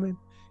keys from him,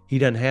 he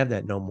doesn't have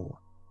that no more.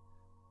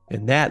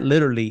 And that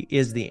literally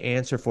is the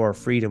answer for our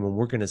freedom, and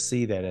we're going to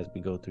see that as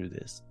we go through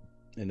this.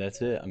 And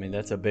that's it. I mean,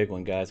 that's a big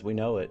one, guys. We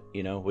know it.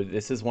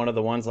 This is one of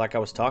the ones, like I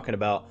was talking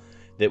about,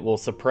 that we'll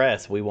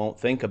suppress. We won't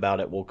think about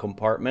it. We'll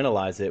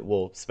compartmentalize it.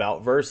 We'll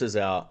spout verses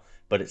out,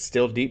 but it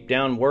still deep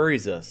down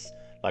worries us.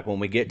 Like when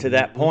we get to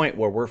that point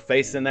where we're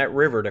facing that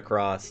river to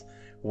cross,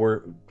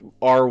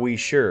 are we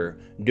sure?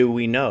 Do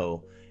we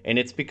know? And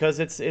it's because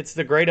it's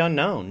the great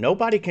unknown.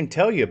 Nobody can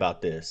tell you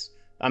about this.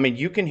 I mean,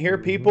 you can hear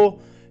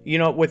people,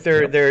 with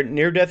their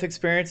near-death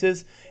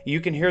experiences,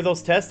 you can hear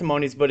those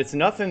testimonies, but it's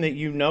nothing that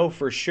you know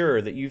for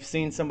sure, that you've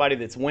seen somebody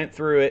that's went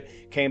through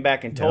it, came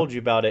back and told you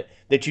about it,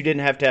 that you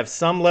didn't have to have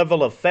some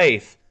level of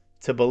faith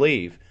to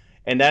believe.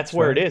 And that's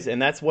where it is.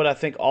 And that's what I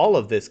think all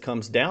of this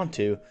comes down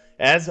to.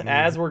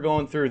 As we're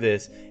going through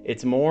this,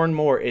 it's more and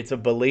more, it's a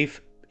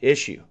belief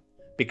issue,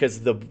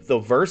 because the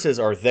verses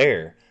are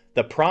there.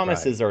 The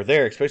promises are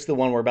there, especially the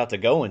one we're about to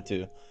go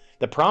into.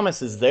 The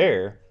promise is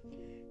there,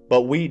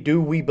 but we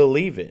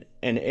believe it?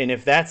 And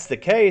if that's the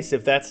case,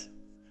 if that's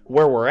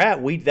where we're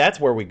at, that's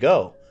where we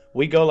go.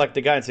 We go like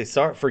the guy and say,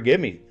 "Sorry, forgive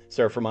me,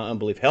 sir, for my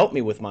unbelief. Help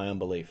me with my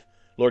unbelief.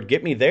 Lord,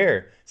 get me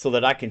there so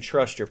that I can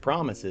trust your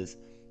promises."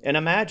 And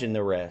imagine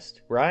the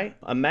rest, right?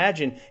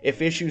 Imagine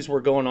if issues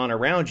were going on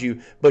around you,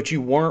 but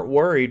you weren't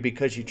worried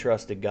because you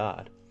trusted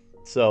God.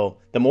 So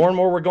the more and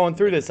more we're going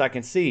through this, I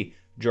can see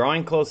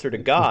drawing closer to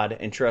God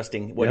and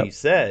trusting what He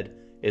said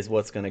is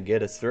what's going to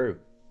get us through.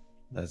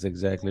 That's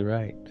exactly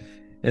right.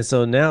 And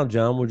so now,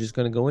 John, we're just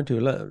going to go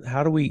into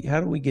how do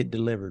we get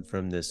delivered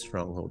from this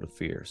stronghold of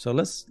fear? So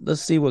let's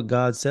see what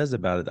God says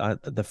about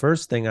it. The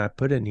first thing I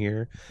put in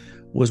here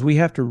was we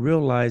have to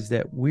realize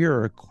that we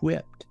are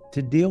equipped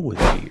to deal with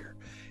fear.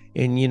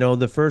 And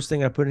the first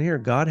thing I put in here,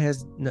 God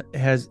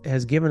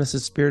has given us a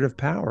spirit of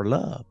power,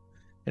 love,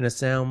 and a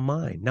sound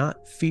mind,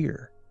 not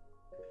fear.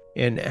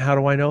 And how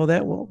do I know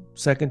that? Well,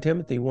 2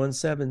 Timothy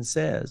 1:7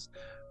 says,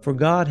 "For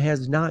God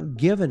has not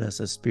given us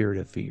a spirit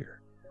of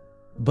fear,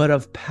 but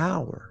of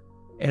power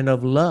and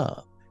of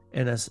love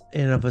and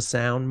of a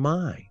sound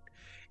mind."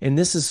 And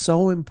this is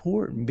so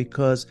important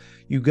because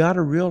you got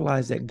to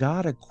realize that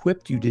God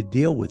equipped you to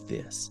deal with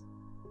this.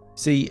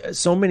 See,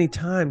 so many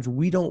times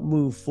we don't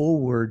move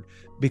forward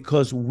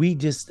because we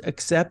just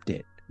accept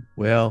it.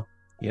 Well,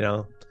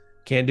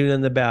 Can't do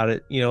nothing about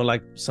it.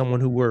 Like someone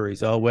who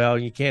worries. Oh, well,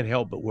 you can't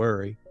help but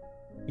worry.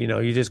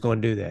 You're just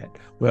going to do that.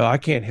 Well, I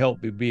can't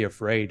help but be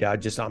afraid. I'm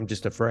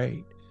just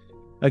afraid.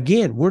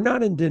 Again, we're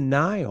not in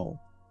denial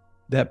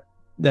that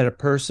a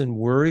person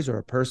worries or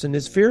a person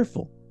is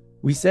fearful.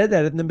 We said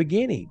that in the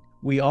beginning.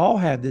 We all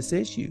have this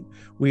issue.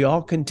 We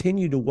all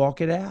continue to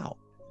walk it out.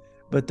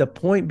 But the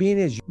point being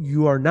is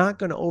you are not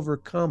going to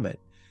overcome it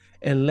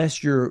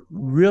unless you're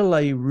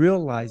really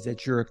realize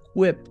that you're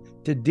equipped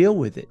to deal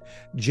with it.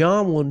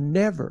 John will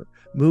never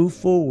move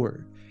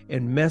forward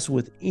and mess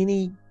with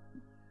any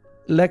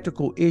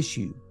electrical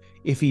issue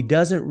if he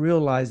doesn't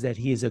realize that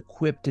he is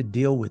equipped to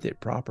deal with it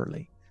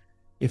properly.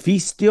 If he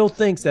still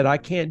thinks that I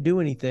can't do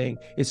anything,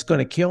 it's going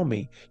to kill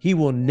me, he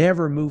will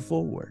never move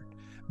forward.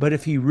 But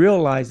if he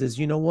realizes,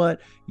 you know what?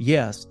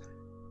 Yes,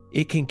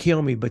 it can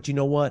kill me, but you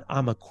know what?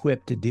 I'm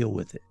equipped to deal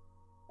with it.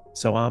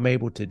 So I'm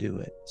able to do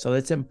it. So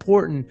it's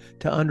important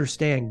to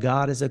understand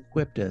God has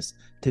equipped us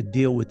to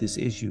deal with this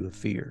issue of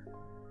fear.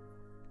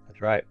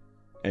 That's right.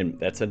 And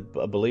that's a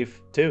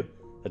belief too.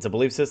 That's a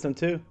belief system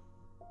too.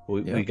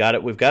 We got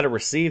it. We've got to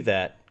receive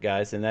that,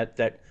 guys. And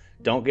that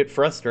don't get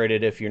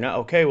frustrated if you're not,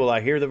 okay, well,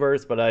 I hear the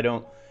verse, but I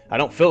don't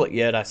feel it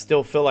yet. I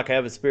still feel like I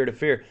have a spirit of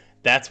fear.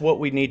 That's what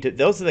we need to,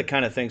 those are the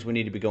kind of things we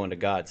need to be going to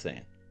God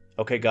saying,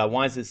 okay, God,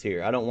 why is this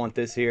here? I don't want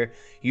this here.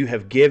 You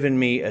have given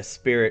me a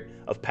spirit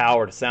of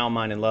power, to sound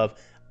mind, and love.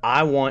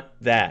 I want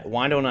that.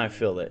 Why don't I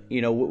feel it?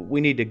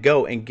 We need to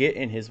go and get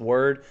in his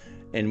word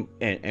and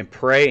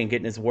pray and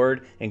get in his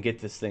word and get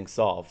this thing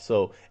solved.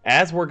 So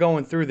as we're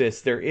going through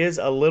this, there is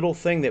a little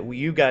thing that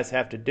you guys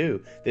have to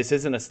do. This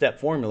isn't a step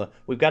formula.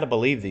 We've got to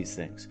believe these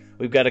things.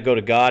 We've got to go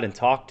to God and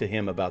talk to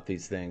him about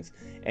these things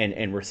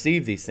and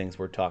receive these things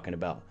we're talking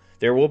about.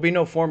 There will be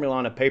no formula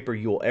on a paper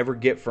you will ever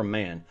get from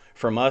man.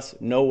 From us,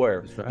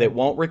 nowhere. Right. That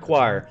won't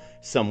require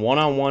some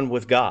one-on-one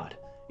with God.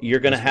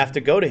 You're going to have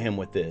to go to him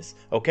with this.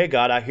 Okay,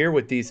 God, I hear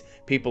what these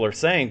people are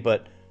saying,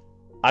 but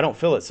I don't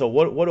feel it. So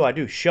what do I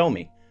do? Show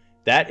me.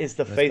 That is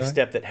the faith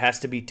step that has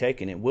to be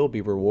taken. It will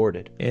be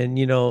rewarded. And,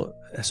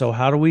 so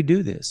how do we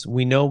do this?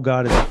 We know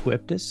God has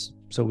equipped us.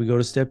 So we go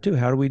to step 2.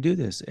 How do we do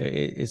this?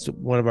 It's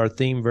one of our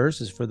theme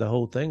verses for the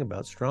whole thing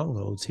about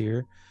strongholds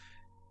here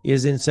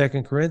is in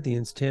 2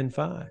 Corinthians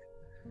 10:5.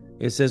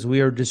 It says, we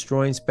are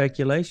destroying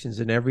speculations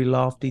and every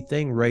lofty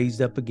thing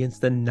raised up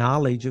against the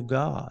knowledge of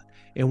God.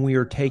 And we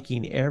are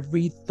taking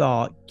every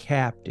thought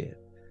captive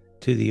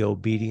to the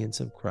obedience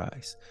of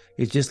Christ.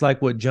 It's just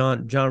like what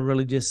John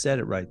really just said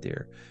it right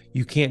there.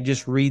 You can't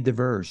just read the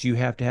verse. You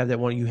have to have that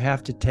one. You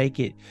have to take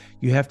it.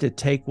 You have to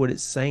take what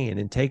it's saying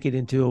and take it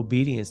into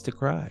obedience to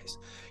Christ.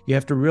 You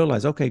have to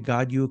realize, okay,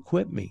 God, you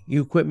equip me.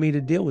 You equip me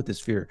to deal with this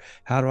fear.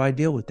 How do I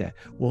deal with that?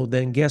 Well,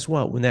 then guess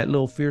what? When that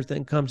little fear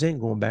thing comes in,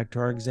 going back to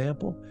our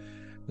example,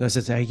 I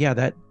said, hey, yeah,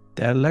 that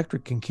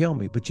electric can kill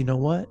me. But you know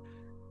what?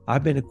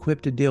 I've been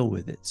equipped to deal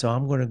with it. So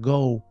I'm going to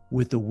go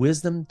with the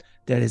wisdom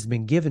that has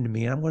been given to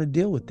me. I'm going to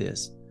deal with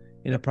this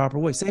in a proper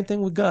way. Same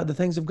thing with God, the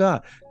things of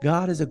God.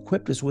 God has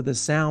equipped us with a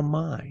sound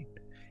mind.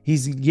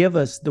 He's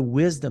given us the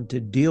wisdom to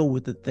deal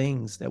with the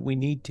things that we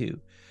need to.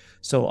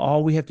 So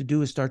all we have to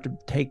do is start to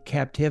take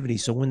captivity.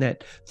 So when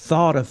that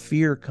thought of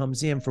fear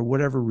comes in for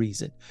whatever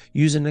reason,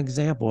 use an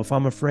example. If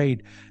I'm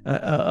afraid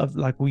of,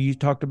 like you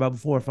talked about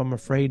before, if I'm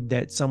afraid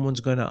that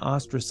someone's going to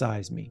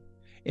ostracize me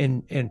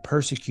and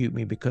persecute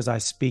me because I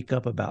speak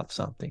up about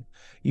something,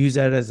 use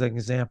that as an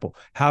example.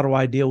 How do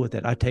I deal with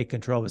it? I take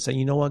control of it. Say,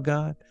 you know what,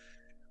 God?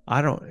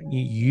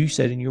 You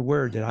said in your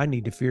word that I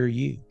need to fear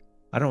you.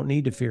 I don't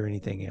need to fear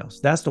anything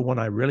else. That's the one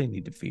I really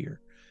need to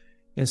fear.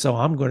 And so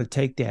I'm going to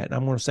take that and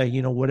I'm going to say,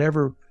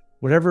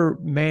 whatever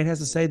man has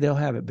to say, they'll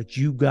have it. But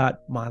you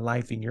got my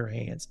life in your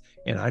hands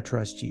and I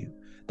trust you.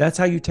 That's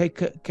how you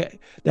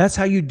that's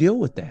how you deal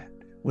with that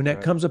when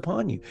that comes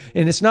upon you.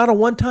 And it's not a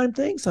one-time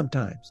thing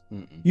sometimes.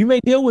 You may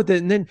deal with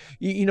it and then,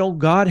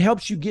 God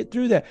helps you get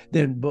through that.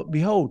 Then, but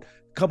behold,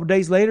 a couple of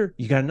days later,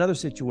 you got another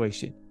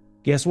situation.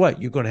 Guess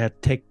what? You're going to have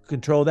to take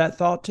control of that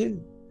thought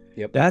too.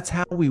 Yep. That's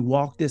how we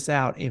walk this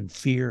out in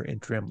fear and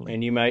trembling.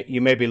 And you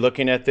may be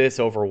looking at this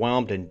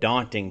overwhelmed and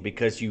daunting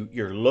because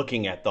you're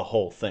looking at the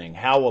whole thing.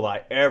 How will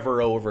I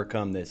ever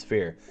overcome this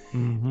fear?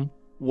 Mm-hmm.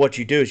 What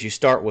you do is you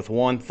start with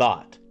one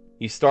thought.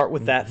 You start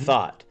with that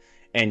thought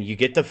and you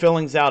get the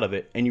feelings out of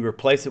it and you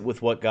replace it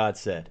with what God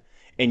said.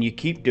 And you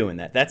keep doing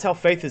that. That's how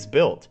faith is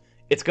built.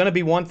 It's going to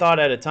be one thought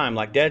at a time.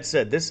 Like Dad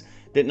said,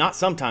 that not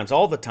sometimes,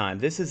 all the time.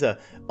 This is an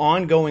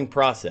ongoing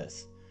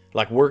process.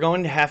 Like we're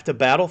going to have to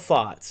battle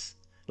thoughts.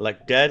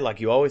 Like Dad,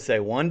 like you always say,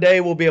 one day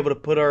we'll be able to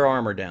put our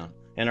armor down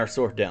and our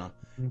sword down.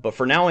 But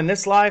for now in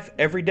this life,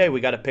 every day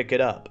we got to pick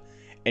it up.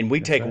 And we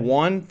take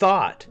one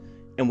thought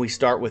and we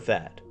start with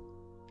that.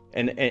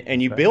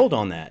 And you build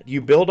on that.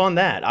 You build on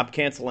that. I'm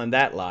canceling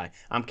that lie.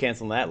 I'm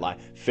canceling that lie.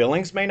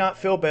 Feelings may not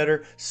feel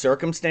better.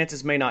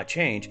 Circumstances may not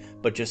change.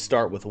 But just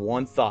start with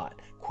one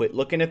thought. Quit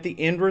looking at the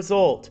end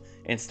result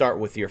and start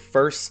with your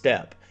first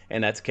step.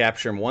 And that's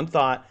capturing one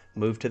thought,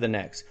 move to the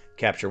next.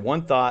 Capture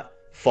one thought,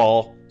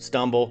 fall,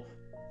 stumble,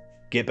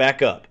 get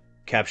back up.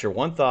 Capture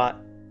one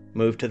thought,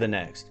 move to the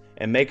next.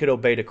 And make it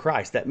obey to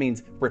Christ. That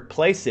means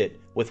replace it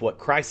with what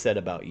Christ said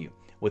about you,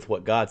 with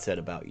what God said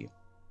about you.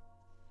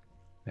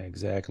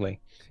 Exactly.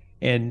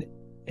 And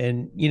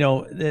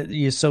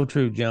you're so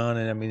true, John.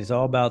 And I mean, it's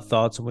all about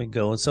thoughts when we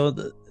go. And so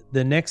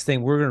the next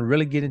thing, we're going to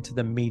really get into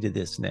the meat of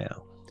this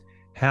now.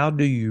 How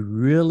do you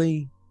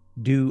really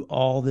do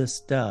all this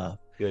stuff?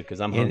 Good,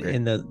 because I'm hungry.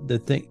 And the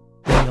thing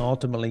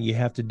ultimately you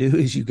have to do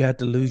is you got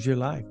to lose your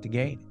life to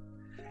gain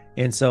it.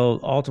 And so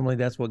ultimately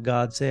that's what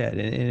God said.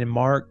 And in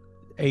Mark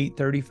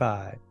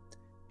 8:35,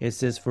 it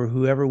says, "For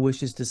whoever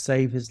wishes to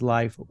save his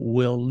life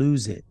will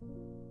lose it.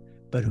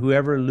 But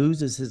whoever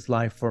loses his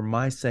life for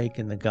my sake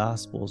and the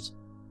gospel's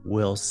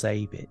will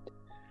save it."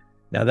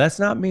 Now, that's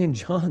not me and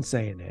John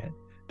saying that.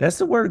 That's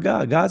the word of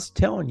God. God's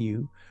telling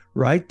you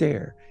right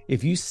there,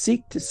 if you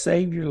seek to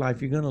save your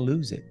life, you're going to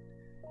lose it.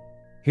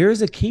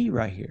 Here's a key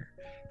right here.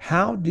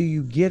 How do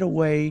you get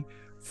away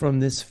from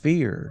this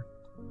fear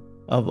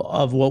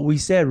of what we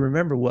said?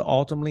 Remember, what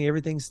ultimately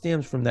everything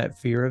stems from that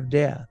fear of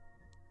death.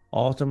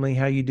 Ultimately,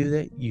 how you do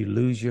that? You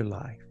lose your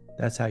life.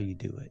 That's how you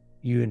do it.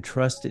 You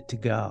entrust it to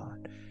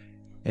God.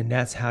 And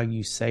that's how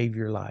you save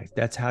your life.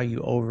 That's how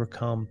you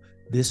overcome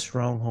this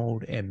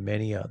stronghold and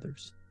many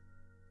others.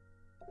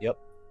 Yep.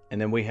 And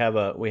then we have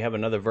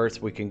another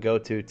verse we can go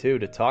to too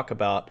to talk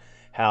about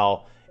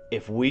how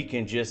if we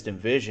can just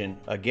envision,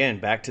 again,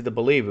 back to the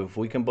belief, if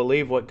we can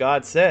believe what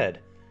God said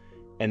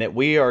and that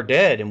we are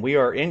dead and we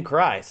are in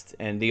Christ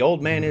and the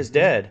old man is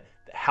dead,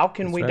 how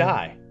can That's we right.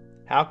 die?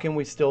 How can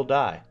we still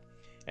die?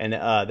 And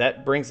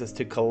that brings us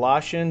to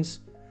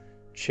Colossians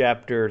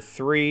chapter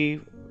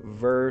 3,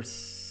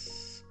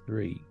 verse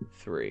 3.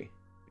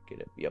 Get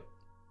it. Yep.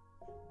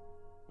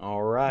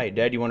 All right.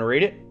 Dad, you want to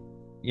read it?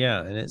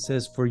 Yeah, and it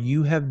says, "For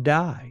you have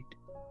died,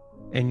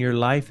 and your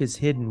life is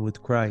hidden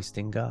with Christ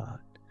in God."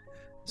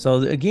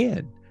 So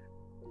again,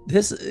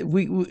 this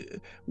we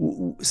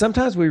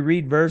sometimes we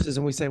read verses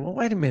and we say, "Well,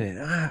 wait a minute,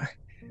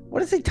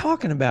 what is he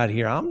talking about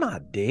here? I'm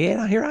not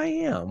dead. Here I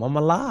am. I'm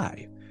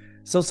alive."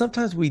 So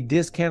sometimes we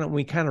discount it and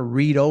we kind of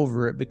read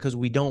over it because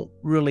we don't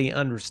really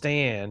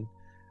understand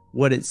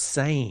what it's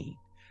saying.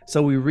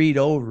 So we read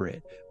over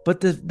it. But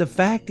the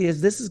fact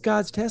is, this is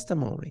God's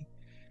testimony.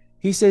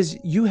 He says,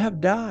 you have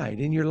died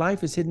and your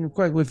life is hidden in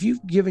Christ. Well, if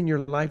you've given your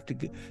life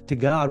to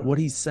God, what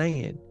he's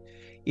saying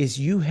is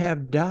you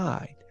have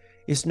died.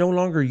 It's no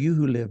longer you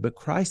who live, but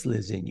Christ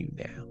lives in you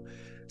now.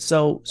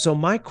 So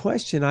my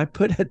question I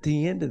put at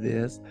the end of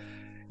this,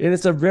 and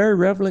it's a very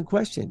relevant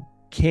question.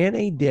 Can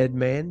a dead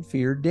man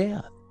fear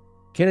death?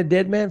 Can a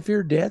dead man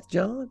fear death,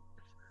 John?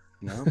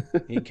 No,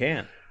 he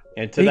can't.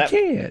 And to He that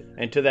can't.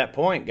 And to that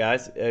point,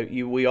 guys,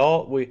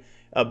 to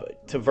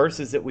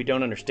verses that we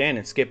don't understand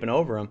and skipping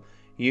over them.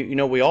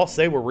 We all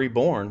say we're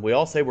reborn. We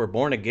all say we're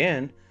born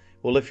again.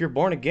 Well, if you're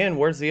born again,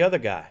 where's the other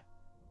guy?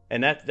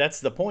 And that's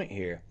the point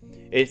here.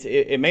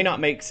 It may not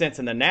make sense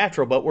in the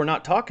natural, but we're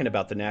not talking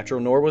about the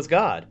natural, nor was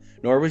God,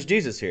 nor was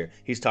Jesus here.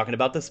 He's talking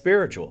about the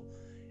spiritual.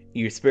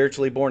 You're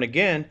spiritually born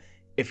again.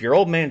 If your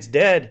old man's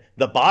dead,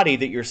 the body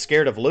that you're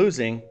scared of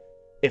losing,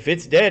 if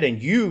it's dead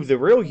and you, the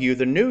real you,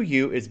 the new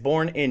you, is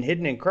born and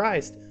hidden in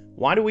Christ,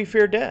 why do we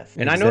fear death?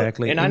 And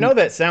Exactly. I know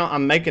that sound.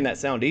 I'm making that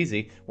sound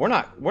easy. We're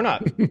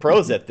not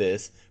pros at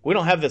this. We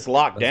don't have this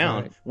locked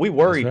down. Right. We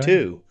worry Right.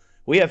 too.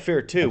 We have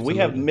fear too. Absolutely. We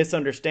have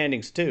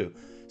misunderstandings too.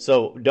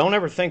 So don't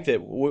ever think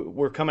that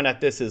we're coming at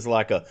this as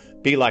like a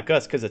be like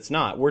us, because it's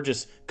not. We're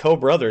just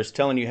co-brothers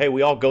telling you, hey,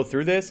 we all go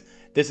through this.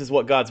 This is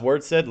what God's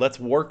word said. Let's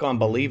work on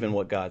believing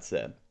what God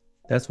said.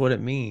 That's what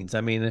it means. I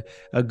mean,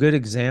 a good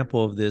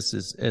example of this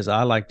is, as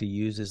I like to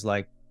use, is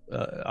like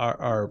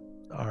our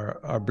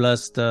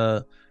blessed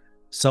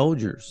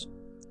soldiers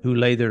who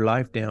lay their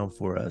life down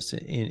for us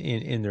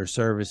in their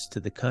service to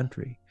the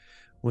country,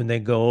 when they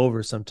go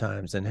over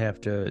sometimes and have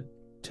to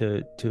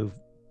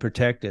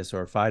protect us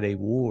or fight a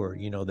war,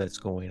 that's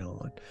going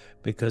on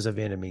because of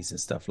enemies and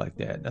stuff like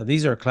that. Now,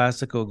 these are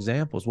classical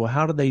examples. Well,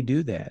 how do they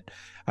do that?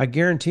 I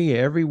guarantee you,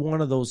 every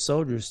one of those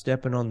soldiers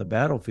stepping on the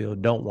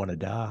battlefield don't want to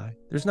die.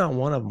 There's not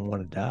one of them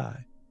want to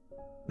die.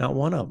 Not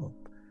one of them.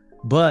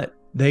 But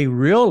they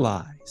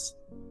realize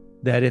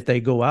that if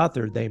they go out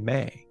there, they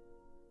may.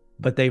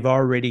 But they've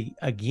already,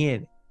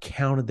 again,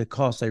 counted the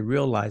cost. They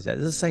realize that.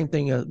 It's the same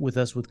thing with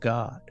us with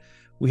God.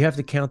 We have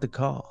to count the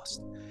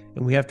cost.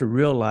 And we have to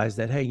realize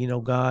that, hey,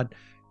 God,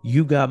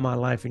 you got my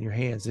life in your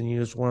hands. And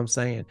that's what I'm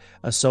saying.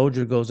 A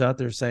soldier goes out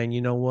there saying, you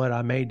know what,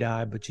 I may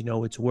die, but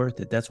it's worth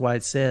it. That's why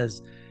it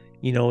says,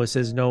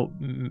 no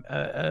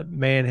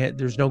man,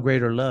 there's no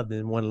greater love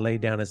than one to lay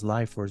down his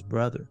life for his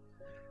brother.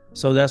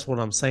 So that's what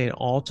I'm saying.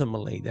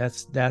 Ultimately,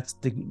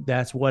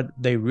 that's what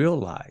they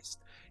realized.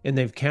 And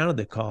they've counted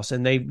the cost,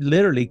 and they've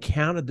literally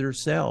counted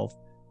themselves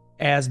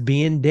as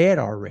being dead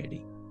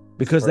already.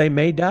 Because they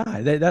may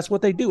die. That's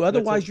what they do.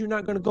 Otherwise, you're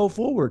not going to go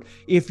forward.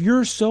 If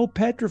you're so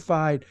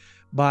petrified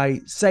by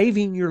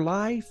saving your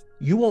life,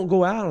 you won't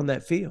go out on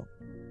that field.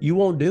 You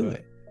won't do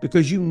it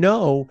because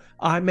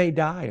I may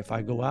die if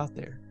I go out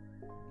there.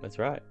 That's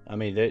right. I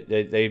mean,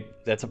 they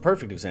that's a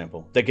perfect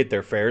example. They get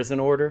their affairs in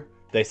order.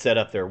 They set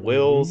up their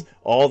wills,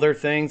 all their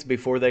things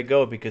before they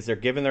go, because they're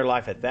giving their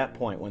life at that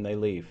point when they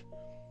leave.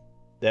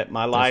 that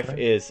my That's life right.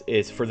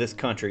 is for this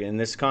country. In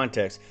this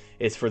context,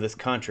 it's for this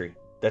country.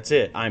 That's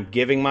it. I'm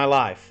giving my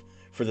life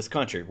for this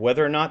country,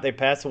 whether or not they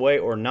pass away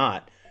or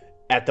not.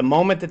 At the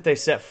moment that they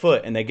set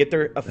foot and they get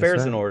their That's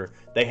affairs in right. order,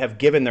 they have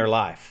given their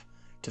life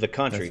to the That's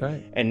country,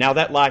 right. and now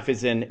that life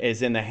is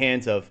in the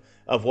hands of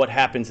what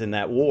happens in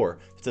that war.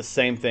 It's the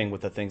same thing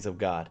with the things of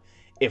God.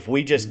 If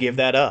we just give Mm-hmm.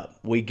 that up,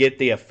 we get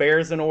the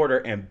affairs in order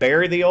and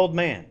bury the old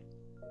man,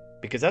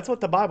 because that's what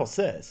the Bible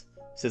says.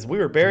 It says we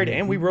were buried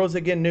and we Mm-hmm. rose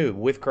again new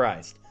with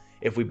Christ.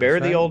 If we That's bury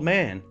the right. old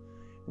man,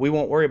 we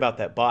won't worry about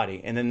that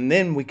body, and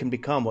then we can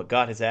become what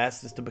God has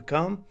asked us to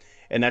become,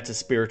 and that's a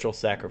spiritual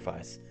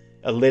sacrifice,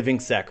 a living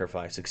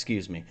sacrifice,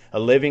 excuse me, a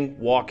living,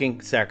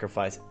 walking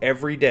sacrifice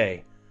every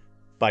day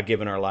by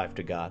giving our life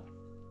to God.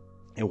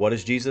 And what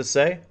does Jesus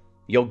say?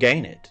 You'll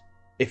gain it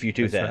if you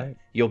do That's that. right.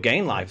 You'll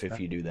gain life That's if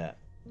right. you do that.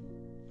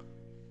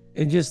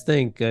 And just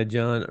think,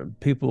 John,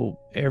 people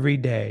every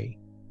day,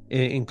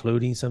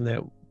 including some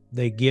that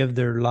they give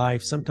their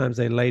life, sometimes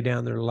they lay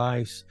down their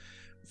lives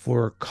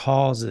for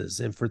causes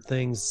and for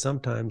things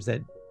sometimes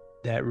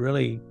that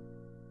really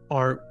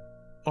aren't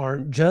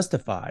aren't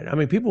justified. I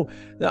mean, people,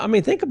 I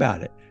mean, think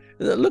about it.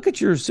 Look at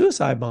your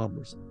suicide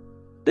bombers.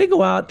 They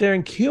go out there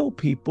and kill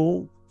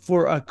people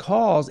for a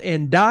cause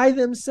and die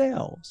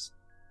themselves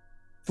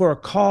for a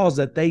cause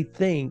that they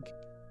think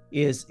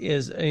is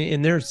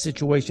in their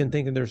situation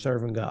thinking they're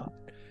serving God.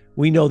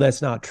 We know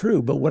that's not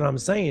true, but what I'm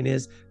saying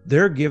is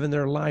they're giving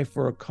their life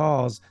for a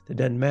cause that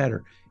doesn't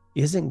matter.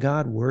 Isn't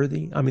God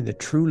worthy? I mean, the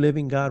true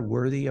living God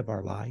worthy of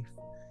our life?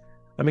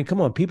 I mean,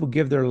 come on, people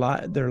give their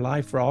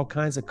life for all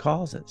kinds of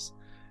causes.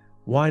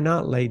 Why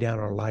not lay down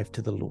our life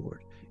to the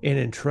Lord and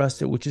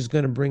entrust it, which is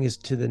going to bring us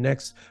to the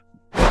next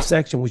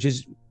section, which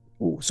is,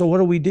 so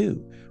what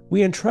do?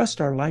 We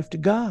entrust our life to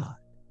God.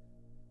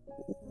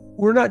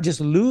 We're not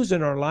just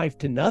losing our life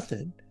to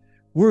nothing.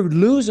 We're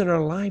losing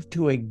our life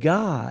to a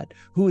God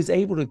who is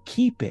able to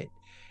keep it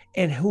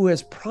and who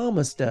has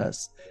promised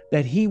us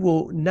that he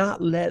will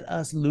not let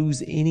us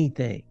lose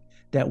anything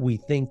that we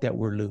think that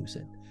we're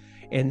losing.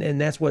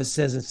 And that's what it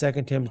says in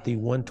 2 Timothy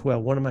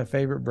 1:12, one of my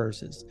favorite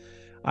verses.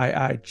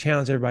 I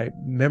challenge everybody,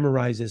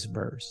 memorize this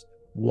verse,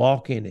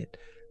 walk in it,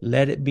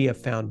 let it be a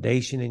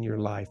foundation in your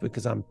life,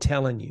 because I'm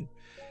telling you,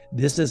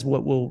 this is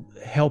what will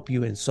help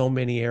you in so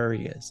many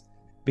areas,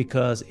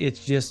 because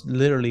it's just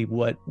literally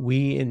what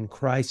we in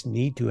Christ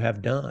need to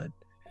have done.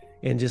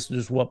 And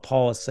just what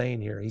Paul is saying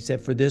here. He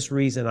said, for this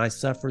reason I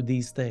suffer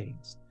these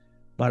things,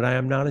 but I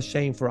am not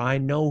ashamed, for I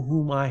know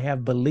whom I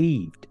have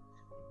believed,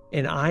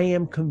 and I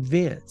am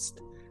convinced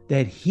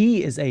that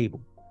he is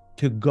able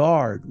to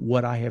guard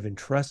what I have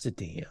entrusted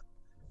to him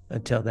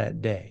until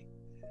that day.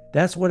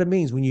 That's what it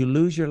means. When you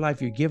lose your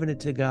life, you're giving it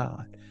to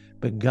God,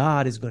 but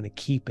God is going to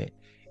keep it,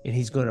 and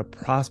he's going to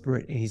prosper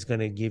it, and he's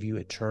going to give you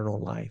eternal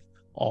life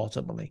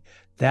ultimately.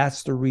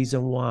 That's the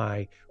reason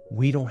why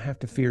we don't have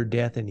to fear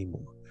death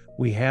anymore.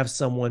 We have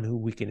someone who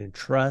we can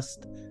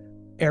entrust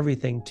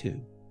everything to,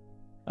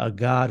 a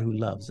God who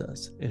loves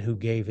us and who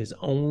gave his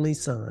only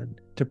son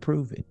to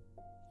prove it.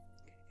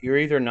 You're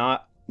either,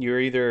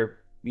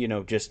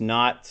 just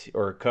not,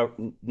 or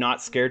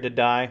not scared to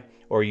die,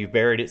 or you've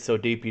buried it so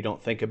deep you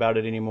don't think about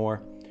it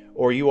anymore,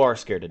 or you are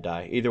scared to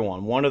die. Either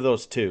one of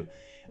those two.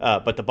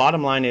 But the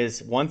bottom line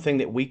is, one thing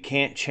that we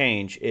can't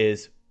change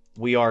is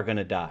we are going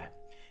to die.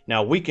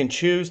 Now, we can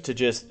choose to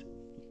just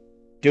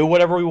do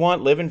whatever we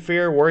want, live in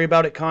fear, worry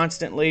about it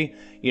constantly,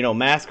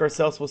 mask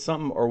ourselves with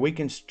something, or we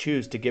can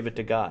choose to give it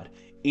to God.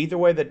 Either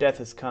way, the death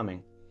is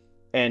coming.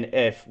 And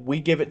if we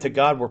give it to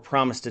God, we're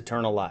promised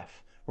eternal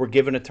life. We're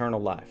given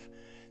eternal life.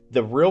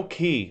 The real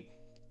key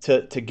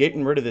to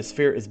getting rid of this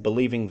fear is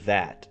believing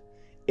that.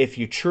 If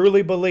you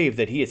truly believe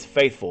that he is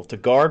faithful to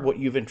guard what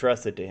you've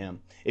entrusted to him,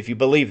 if you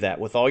believe that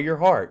with all your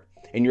heart,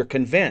 and you're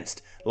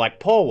convinced, like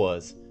Paul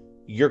was,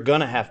 you're going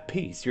to have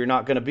peace. You're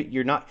going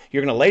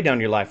to lay down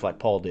your life like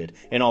Paul did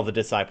and all the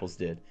disciples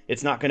did.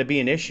 It's not going to be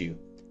an issue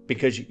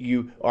because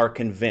you are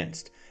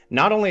convinced.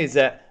 Not only is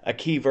that a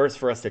key verse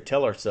for us to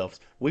tell ourselves,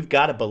 we've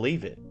got to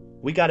believe it.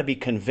 We got to be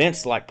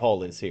convinced, like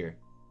Paul is here,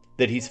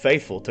 that he's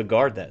faithful to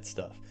guard that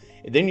stuff.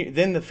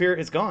 Then the fear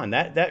is gone.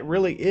 That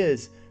really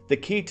is the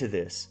key to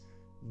this.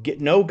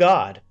 Know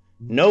God,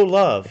 know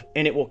love,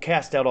 and it will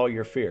cast out all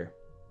your fear.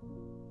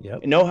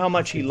 Yep. Know how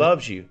much That's he exactly.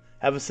 loves you.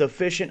 Have a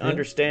sufficient Yep.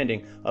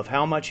 understanding of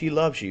how much he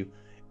loves you.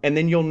 And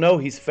then you'll know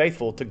he's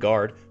faithful to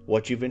guard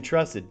what you've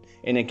entrusted.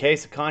 And in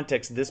case of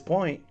context at this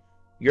point,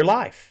 your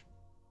life.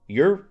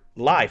 Your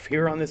life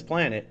here on this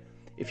planet,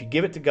 if you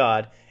give it to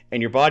God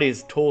and your body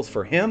is tools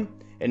for him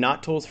and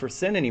not tools for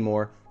sin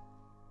anymore,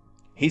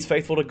 he's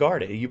faithful to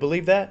guard it. You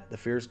believe that? The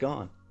fear's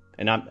gone.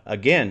 And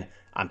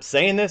I'm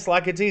saying this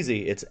like it's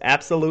easy. It's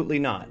absolutely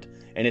not.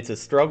 And it's a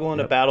struggle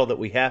and a Yep. battle that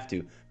we have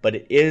to. But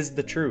it is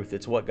the truth.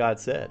 It's what God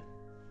said.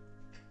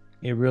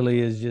 It really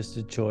is just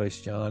a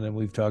choice, John. And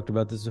we've talked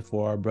about this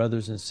before. Our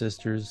brothers and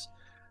sisters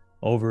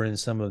over in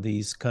some of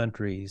these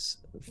countries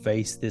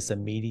face this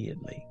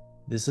immediately.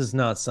 This is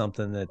not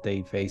something that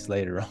they face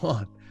later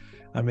on.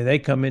 I mean, they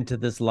come into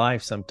this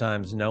life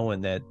sometimes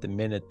knowing that the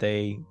minute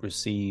they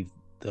receive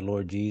the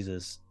Lord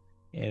Jesus,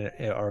 and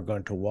are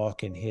going to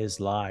walk in his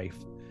life,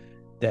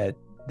 that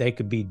they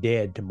could be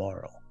dead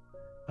tomorrow.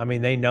 I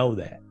mean, they know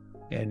that.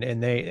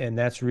 And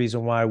that's the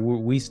reason why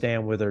we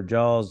stand with our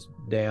jaws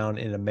down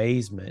in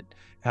amazement.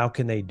 How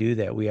can they do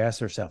that? We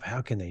ask ourselves,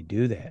 how can they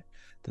do that?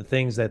 The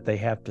things that they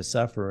have to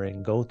suffer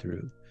and go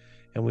through.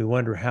 And we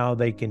wonder how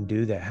they can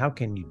do that. How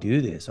can you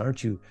do this?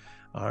 Aren't you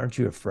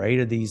afraid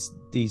of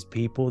these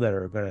people that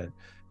are going to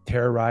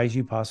terrorize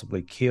you,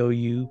 possibly kill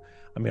you?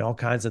 I mean, all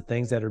kinds of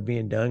things that are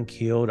being done,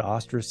 killed,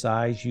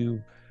 ostracize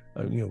you,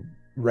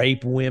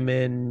 rape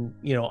women,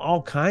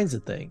 all kinds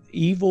of things,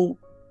 evil,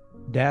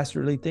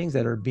 dastardly things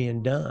that are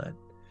being done,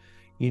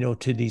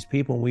 to these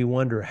people. And we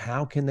wonder,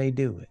 how can they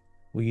do it?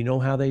 Well, you know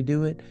how they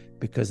do it?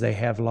 Because they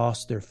have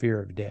lost their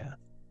fear of death,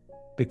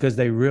 because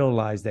they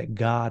realize that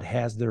God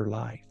has their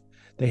life.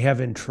 They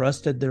have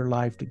entrusted their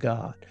life to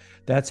God.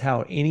 That's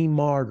how any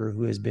martyr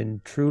who has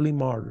been truly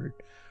martyred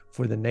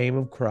for the name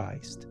of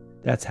Christ,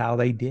 that's how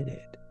they did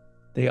it.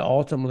 They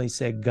ultimately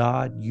said,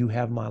 God, you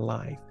have my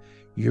life.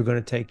 You're going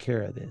to take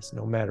care of this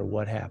no matter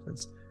what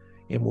happens.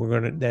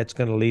 And that's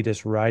going to lead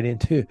us right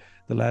into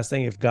the last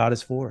thing. If God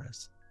is for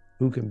us,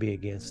 who can be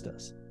against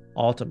us?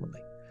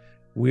 Ultimately,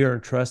 we are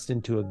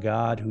entrusted to a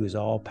God who is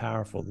all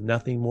powerful,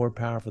 nothing more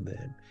powerful than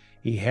him.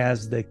 He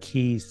has the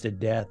keys to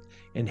death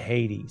and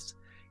Hades.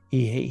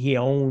 He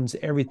owns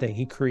everything.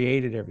 He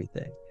created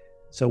everything.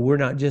 So we're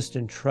not just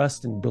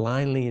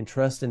blindly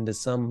entrusting to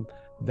some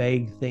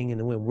vague thing in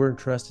the wind. We're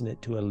entrusting it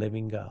to a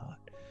living God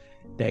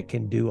that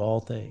can do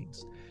all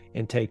things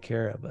and take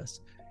care of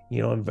us.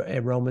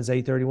 And Romans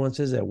 8:31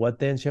 says that, what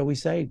then shall we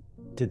say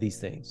to these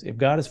things? If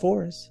God is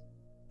for us,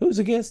 who's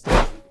against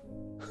us?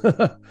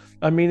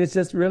 I mean, it's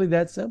just really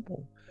that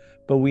simple.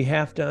 But we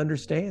have to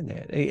understand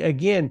that.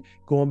 Again,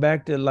 going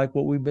back to like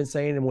what we've been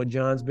saying and what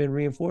John's been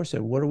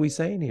reinforcing, what are we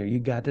saying here? You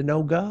got to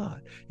know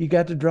God. You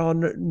got to draw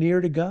near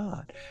to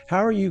God.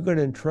 How are you going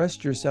to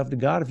entrust yourself to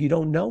God if you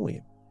don't know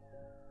him?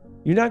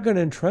 You're not going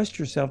to entrust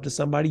yourself to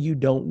somebody you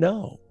don't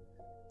know.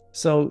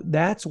 So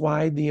that's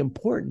why the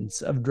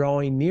importance of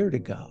drawing near to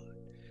God,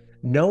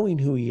 knowing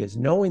who he is,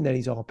 knowing that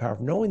he's all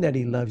powerful, knowing that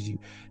he loves you,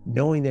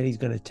 knowing that he's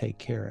going to take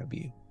care of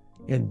you.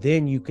 And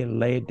then you can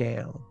lay it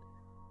down.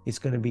 It's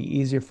going to be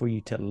easier for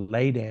you to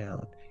lay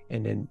down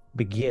and then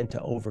begin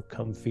to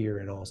overcome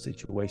fear in all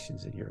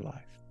situations in your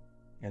life.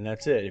 And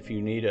that's it. If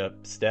you need a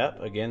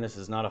step, again, this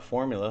is not a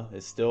formula.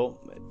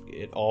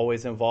 It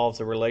always involves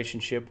a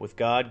relationship with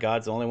God.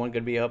 God's the only one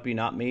going to be help you,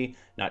 not me,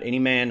 not any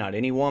man, not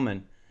any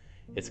woman.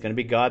 It's going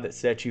to be God that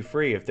sets you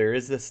free. If there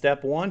is the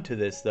step one to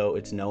this, though,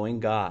 it's knowing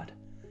God.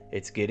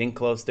 It's getting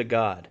close to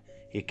God.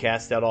 He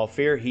casts out all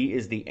fear. He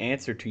is the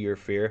answer to your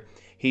fear.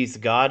 He's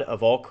God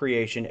of all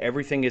creation.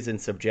 Everything is in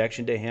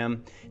subjection to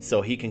him,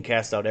 so he can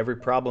cast out every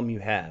problem you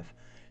have.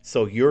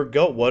 So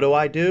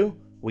what do?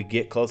 We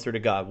get closer to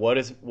God.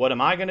 What am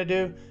I going to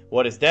do?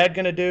 What is Dad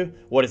going to do?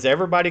 What is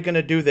everybody going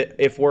to do that,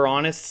 if we're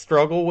honest,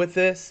 struggle with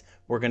this?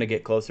 We're going to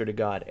get closer to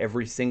God.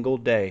 Every single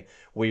day,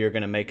 we are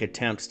going to make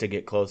attempts to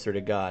get closer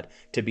to God,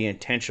 to be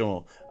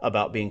intentional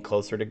about being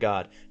closer to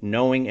God,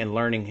 knowing and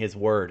learning his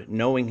word,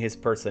 knowing his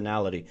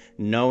personality,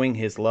 knowing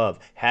his love,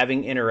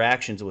 having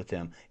interactions with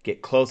him,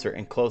 get closer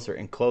and closer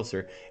and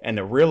closer. And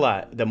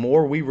the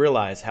more we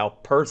realize how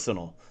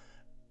personal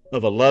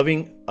of a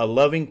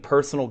loving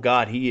personal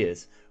God he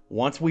is,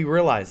 once we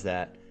realize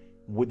that,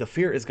 the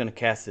fear is going to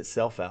cast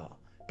itself out,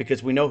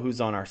 because we know who's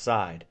on our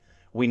side.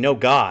 We know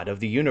God of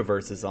the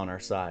universe is on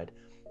our side.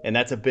 And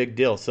that's a big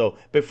deal. So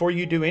before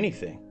you do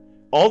anything,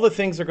 all the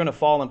things are going to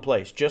fall in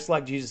place. Just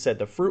like Jesus said,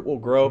 the fruit will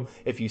grow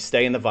if you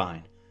stay in the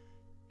vine.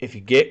 If you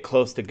get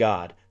close to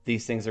God,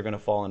 these things are going to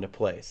fall into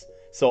place.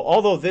 So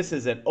although this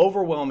is an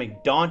overwhelming,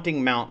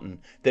 daunting mountain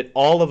that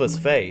all of us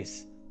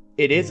face,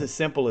 it is as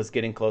simple as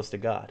getting close to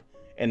God.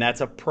 And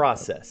that's a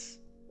process,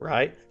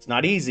 right? It's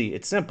not easy.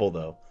 It's simple,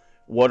 though.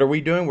 What are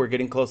we doing? We're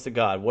getting close to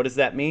God. What does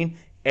that mean?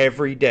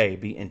 Every day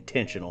be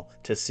intentional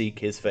to seek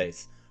his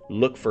face.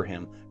 Look for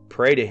him.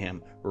 Pray to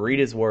him. Read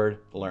his word.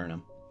 Learn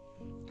him.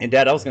 And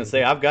Dad, I was going to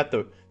say, I've got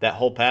that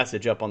whole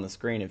passage up on the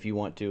screen if you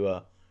want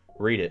to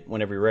read it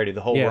whenever you're ready.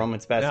 The whole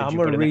Romans passage. Yeah, I'm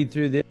going to read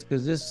through this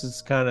because this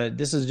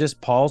is just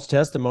Paul's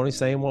testimony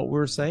saying what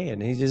we're saying.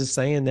 He's just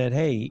saying that,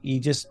 hey, he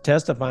just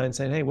testifying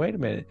saying, hey, wait a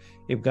minute.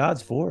 If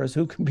God's for us,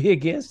 who can be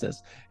against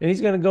us? And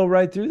he's going to go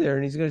right through there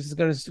and he's just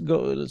going to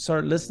go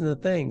start listening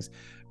to things.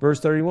 Verse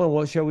 31,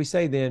 what shall we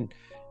say then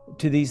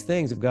to these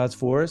things? If God's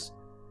for us,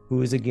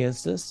 who is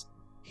against us?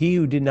 He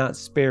who did not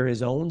spare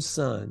his own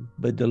son,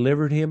 but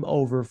delivered him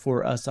over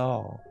for us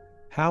all,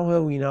 how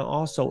will we not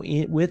also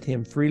with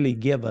him freely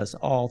give us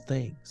all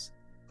things?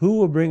 Who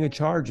will bring a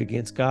charge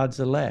against God's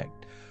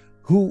elect?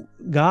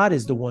 God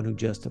is the one who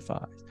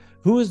justifies.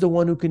 Who is the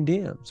one who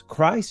condemns?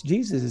 Christ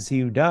Jesus is he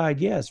who died,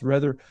 yes,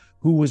 rather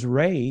who was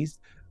raised,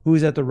 who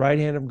is at the right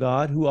hand of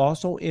God, who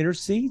also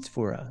intercedes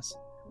for us.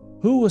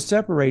 Who will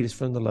separate us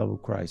from the love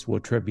of Christ? Will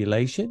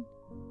tribulation,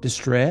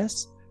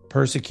 distress,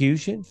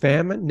 persecution,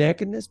 famine,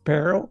 nakedness,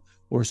 peril,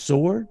 or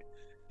sword?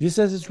 Just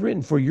as it's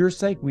written, for your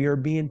sake we are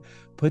being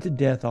put to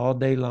death all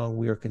day long.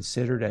 We are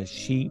considered as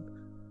sheep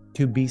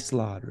to be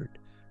slaughtered.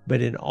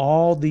 But in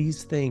all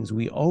these things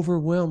we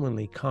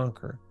overwhelmingly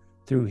conquer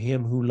through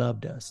him who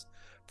loved us.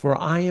 For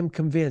I am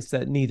convinced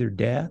that neither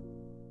death,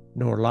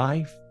 nor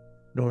life,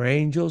 nor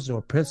angels,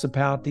 nor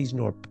principalities,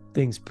 nor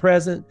things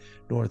present,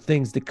 nor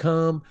things to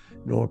come,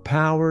 nor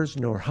powers,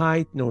 nor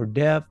height, nor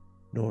depth,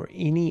 nor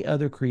any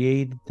other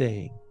created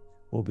thing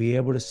will be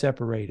able to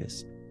separate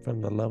us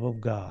from the love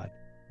of God,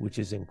 which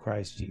is in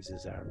Christ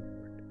Jesus our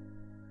Lord.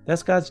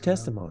 That's God's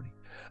testimony.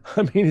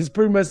 I mean, it's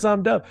pretty much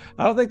summed up.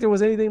 I don't think there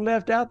was anything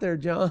left out there,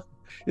 John.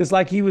 It's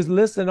like he was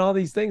listing all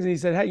these things and he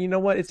said, hey, you know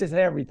what? It's just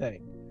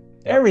everything.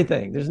 Yep.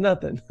 Everything. There's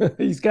nothing.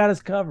 He's got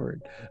us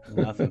covered.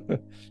 Nothing.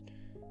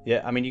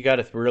 Yeah, I mean, you got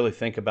to really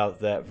think about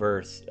that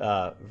verse,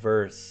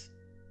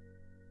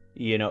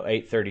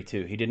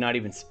 8:32. He did not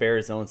even spare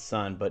his own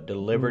son, but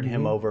delivered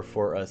him over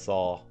for us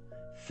all.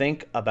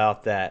 Think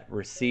about that.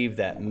 Receive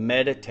that.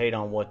 Meditate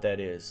on what that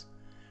is.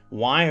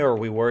 Why are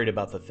we worried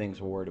about the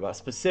things we're worried about?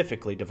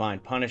 Specifically, divine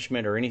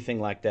punishment or anything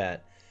like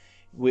that.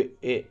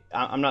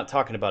 I'm not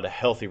talking about a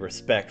healthy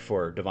respect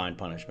for divine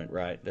punishment,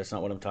 right? That's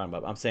not what I'm talking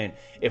about. I'm saying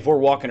if we're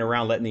walking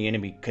around letting the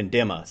enemy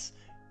condemn us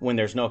when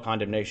there's no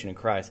condemnation in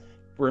Christ,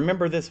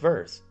 remember this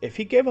verse. If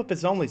he gave up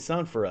his only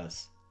son for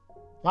us,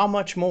 how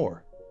much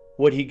more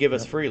would he give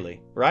us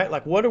freely, right?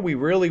 Like, what are we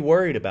really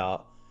worried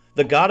about?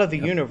 The God of the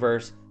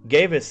universe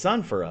gave his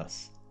son for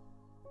us.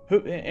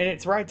 And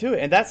it's right to it.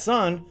 And that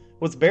son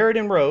was buried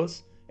and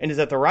rose and is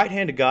at the right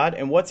hand of God.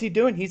 And what's he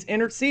doing? He's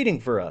interceding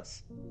for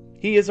us.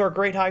 He is our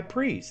great high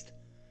priest.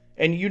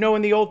 And you know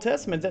in the Old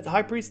Testament that the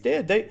high priest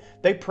did.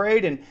 They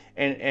prayed and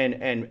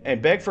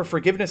begged for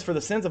forgiveness for the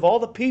sins of all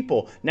the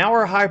people. Now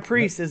our high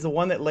priest is the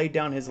one that laid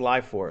down his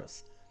life for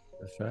us.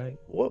 That's right.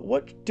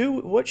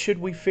 What should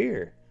we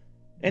fear?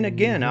 And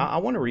again, I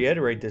want to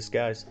reiterate this,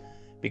 guys,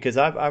 because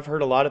I've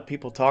heard a lot of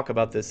people talk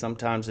about this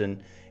sometimes,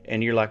 and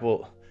you're like,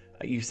 well,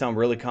 you sound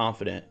really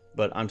confident,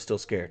 but I'm still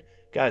scared.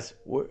 Guys,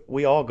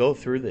 we all go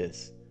through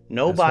this.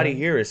 Nobody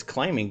here is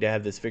claiming to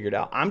have this figured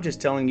out.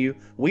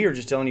 We are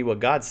just telling you what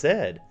God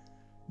said.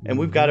 And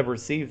we've got to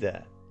receive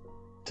that.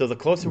 So the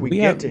closer we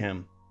get to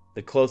him,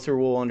 the closer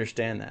we'll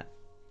understand that.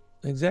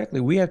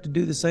 Exactly. We have to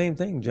do the same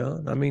thing,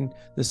 John. I mean,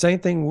 the same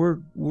thing we're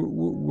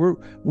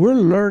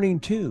learning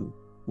too.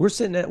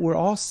 We're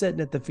all sitting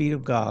at the feet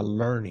of God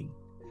learning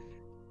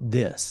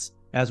this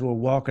as we're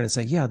walking and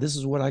saying, yeah, this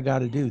is what I got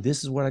to do.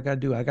 This is what I got to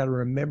do. I got to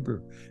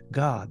remember,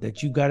 God,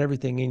 that you got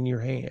everything in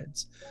your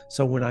hands.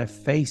 So when I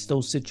face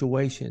those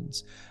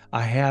situations,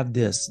 I have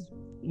this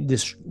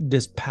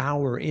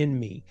power in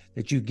me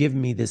that you give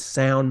me, this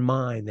sound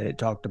mind that it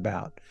talked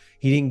about.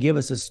 He didn't give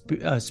us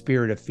a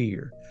spirit of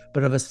fear,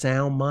 but of a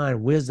sound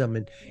mind, wisdom,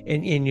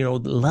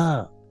 and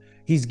love.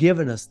 He's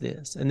given us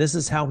this. And this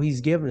is how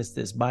he's given us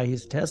this, by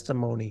his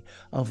testimony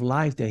of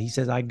life, that he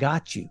says, I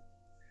got you.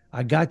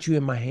 I got you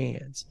in my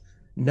hands.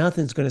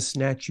 Nothing's going to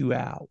snatch you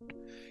out.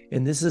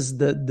 And this is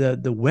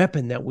the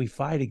weapon that we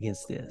fight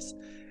against this.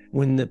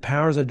 When the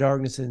powers of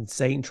darkness and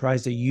Satan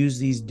tries to use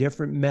these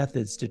different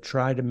methods to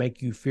try to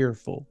make you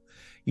fearful,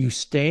 you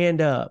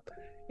stand up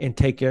and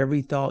take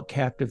every thought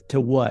captive to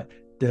what?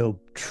 The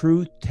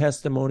truth,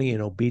 testimony,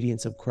 and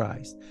obedience of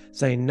Christ.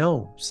 Saying,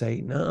 no,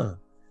 Satan,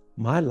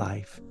 my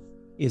life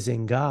is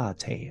in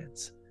God's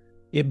hands.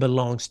 It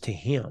belongs to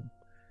him.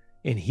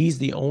 And he's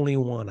the only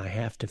one I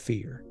have to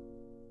fear.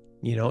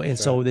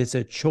 So it's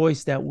a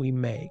choice that we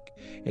make.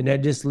 And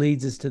that just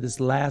leads us to this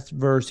last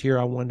verse here.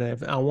 I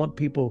want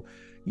people,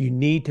 you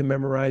need to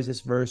memorize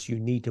this verse. You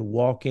need to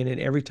walk in it.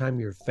 Every time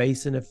you're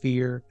facing a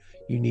fear,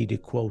 you need to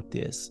quote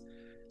this.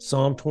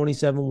 Psalm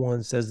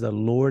 27:1 says, the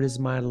Lord is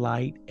my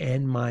light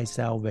and my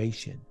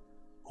salvation.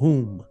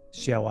 Whom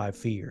shall I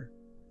fear?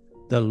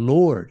 The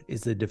Lord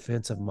is the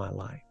defense of my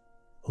life.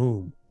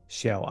 Whom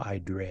shall I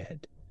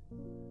dread?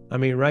 I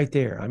mean, right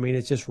there. I mean,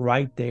 it's just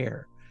right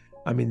there.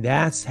 I mean,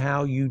 that's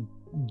how you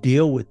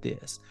deal with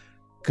this.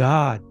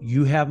 God,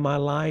 you have my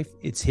life.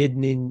 It's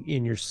hidden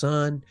in your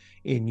son,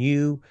 in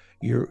you.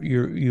 You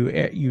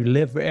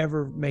live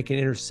forever, making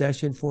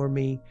intercession for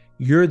me.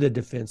 You're the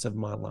defense of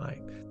my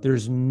life.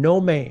 There's no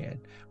man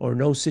or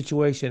no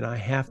situation I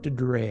have to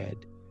dread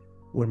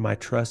when my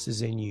trust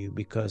is in you,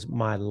 because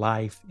my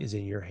life is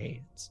in your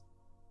hands.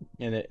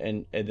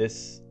 And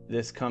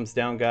this comes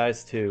down,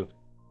 guys, to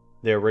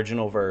the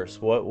original verse.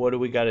 What do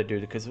we got to do?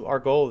 Because our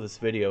goal of this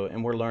video,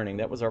 and we're learning,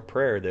 that was our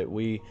prayer,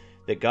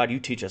 that God, you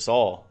teach us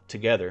all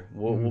together.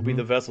 We'll be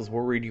the vessels.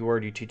 We'll read your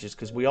word. You teach us,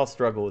 because we all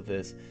struggle with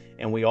this,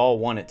 and we all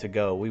want it to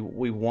go.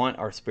 We want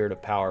our spirit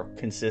of power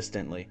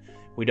consistently.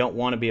 We don't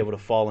want to be able to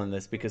fall in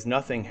this, because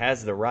nothing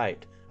has the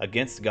right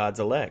against God's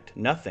elect.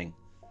 Nothing.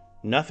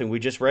 We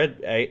just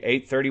read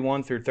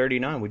 8:31 through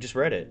 39. We just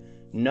read it.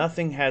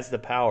 Nothing has the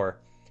power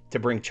to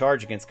bring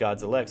charge against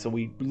God's elect. So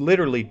we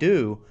literally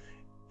do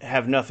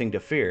have nothing to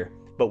fear,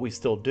 but we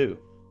still do.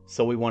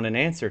 So we want an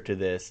answer to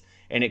this.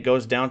 And it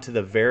goes down to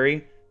the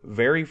very,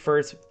 very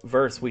first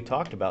verse we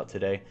talked about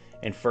today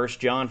in 1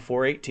 John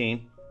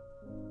 4:18.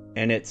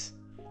 And it's,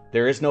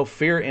 there is no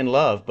fear in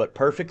love, but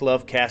perfect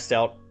love casts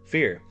out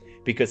fear,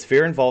 because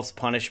fear involves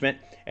punishment,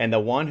 and the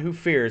one who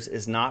fears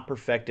is not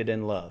perfected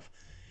in love.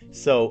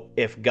 So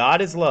if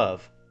God is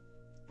love,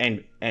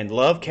 and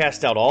love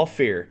casts out all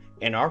fear,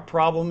 and our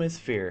problem is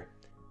fear,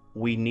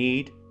 we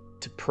need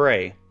to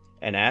pray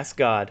and ask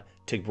God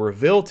to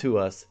reveal to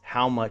us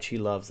how much He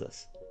loves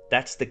us.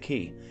 That's the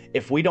key.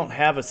 If we don't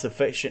have a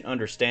sufficient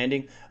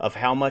understanding of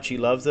how much He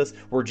loves us,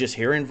 we're just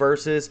hearing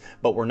verses,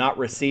 but we're not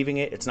receiving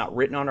it, it's not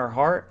written on our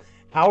heart,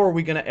 how are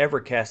we going to ever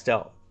cast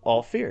out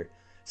all fear?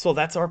 So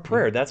that's our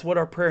prayer. That's what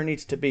our prayer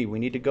needs to be. We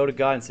need to go to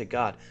God and say,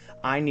 God,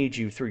 I need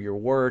you through your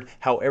word,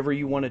 however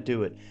you want to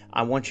do it.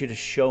 I want you to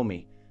show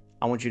me.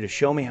 I want you to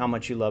show me how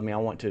much you love me. I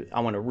want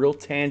a real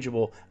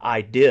tangible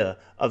idea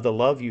of the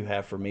love you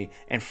have for me,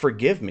 and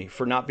forgive me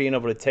for not being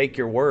able to take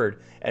your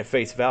word at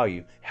face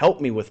value.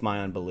 Help me with my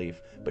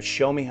unbelief, but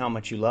show me how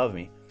much you love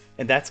me.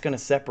 And that's going to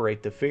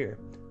separate the fear.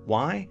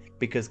 Why?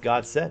 Because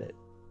God said it.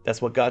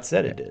 That's what God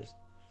said it is.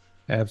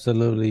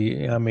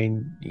 Absolutely. I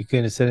mean, you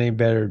couldn't have said any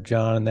better,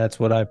 John. That's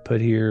what I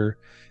put here.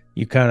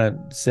 You kind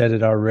of said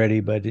it already,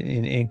 but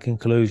in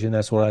conclusion,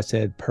 that's what I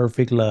said.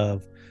 Perfect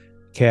love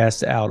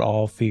casts out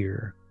all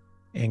fear,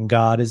 and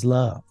God is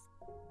love.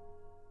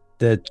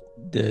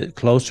 The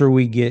closer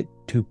we get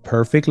to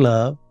perfect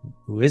love,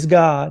 who is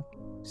God,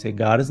 say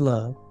God is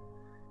love.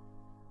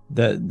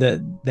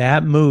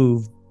 That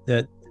move,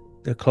 that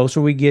the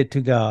closer we get to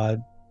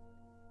God,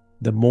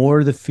 the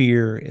more the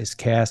fear is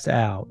cast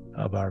out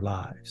of our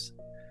lives.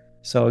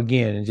 So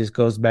again, it just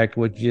goes back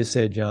to what you just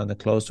said, John. The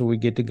closer we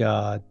get to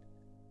God,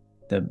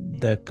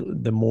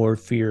 the more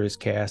fear is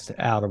cast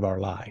out of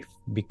our life,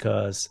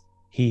 because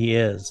He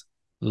is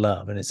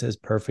love, and it says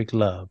perfect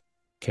love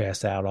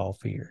casts out all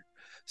fear.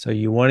 So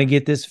you want to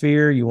get this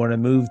fear, you want to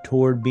move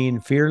toward being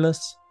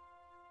fearless,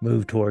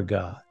 move toward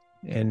God,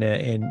 and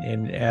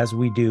as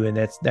we do, and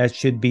that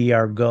should be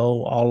our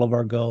goal, all of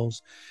our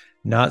goals.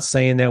 Not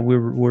saying that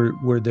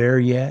we're there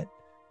yet,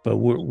 but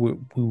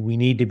we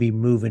need to be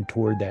moving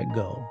toward that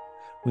goal.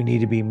 We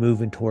need to be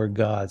moving toward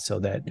God, so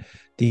that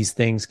these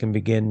things can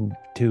begin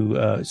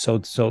to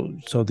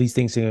so these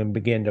things can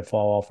begin to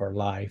fall off our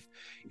life,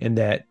 and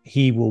that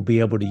He will be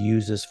able to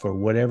use us for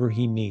whatever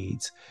He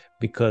needs,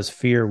 because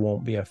fear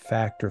won't be a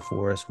factor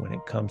for us when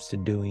it comes to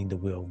doing the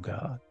will of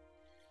God.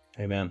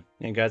 Amen.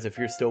 And guys, if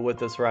you're still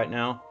with us right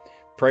now,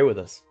 pray with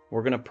us.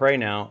 We're going to pray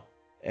now,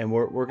 and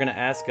we're going to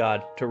ask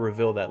God to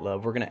reveal that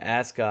love. We're going to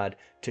ask God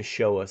to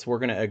show us. We're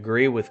going to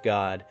agree with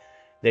God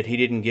that He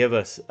didn't give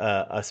us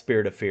a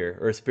spirit of fear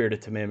or a spirit of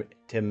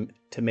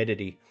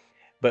timidity.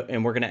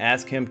 And we're going to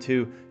ask Him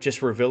to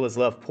just reveal His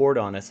love poured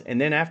on us. And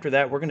then after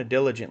that, we're going to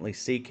diligently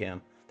seek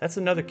Him. That's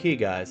another key,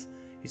 guys.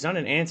 He's not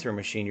an answer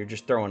machine you're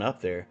just throwing up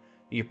there.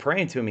 You're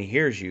praying to Him, He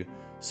hears you.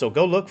 So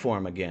go look for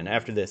Him again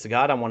after this.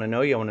 God, I want to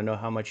know you. I want to know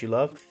how much you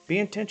love. Be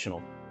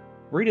intentional.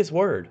 Read His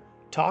word.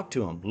 Talk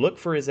to Him. Look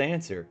for His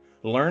answer.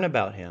 Learn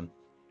about Him.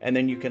 And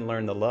then you can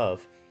learn the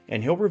love.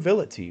 And He'll reveal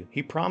it to you.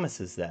 He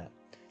promises that.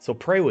 So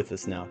pray with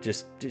us now.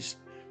 Just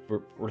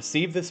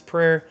receive this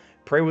prayer.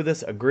 Pray with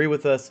us. Agree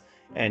with us.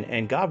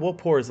 And God will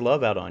pour His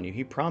love out on you.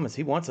 He promised.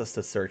 He wants us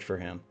to search for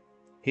Him.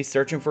 He's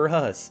searching for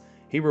us.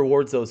 He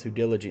rewards those who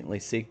diligently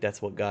seek.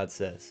 That's what God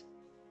says.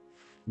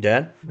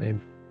 Dad?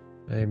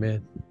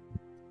 Amen.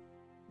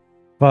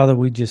 Father,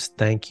 we just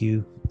thank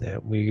you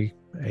that we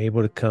are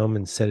able to come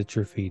and sit at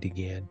your feet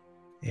again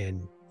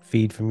and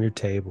feed from your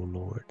table,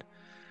 Lord.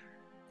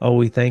 Oh,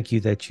 we thank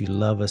you that you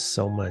love us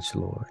so much,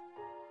 Lord,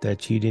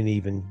 that you didn't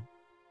even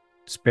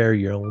spare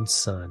your own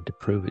Son to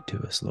prove it to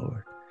us,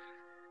 Lord.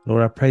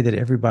 Lord, I pray that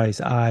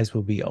everybody's eyes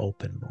will be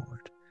open,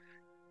 Lord.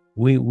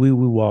 We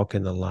walk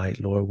in the light,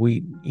 Lord.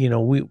 We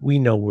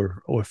know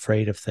we're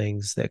afraid of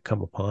things that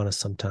come upon us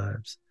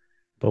sometimes,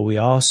 but we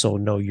also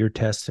know your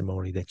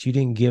testimony that you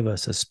didn't give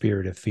us a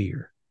spirit of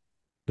fear,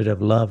 but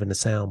of love and a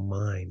sound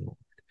mind, Lord.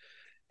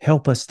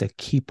 Help us to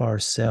keep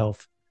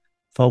ourselves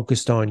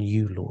focused on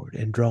you, Lord,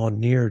 and draw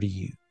near to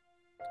you,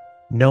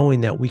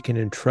 knowing that we can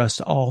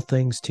entrust all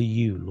things to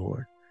you,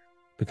 Lord,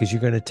 because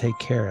you're going to take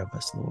care of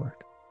us, Lord.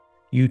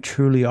 You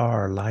truly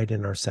are our light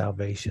and our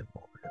salvation,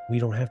 Lord. We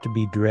don't have to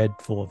be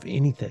dreadful of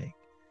anything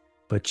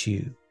but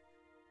you.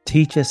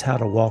 Teach us how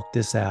to walk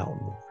this out,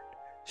 Lord.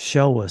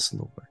 Show us,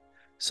 Lord,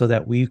 so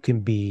that we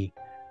can be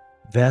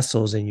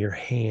vessels in your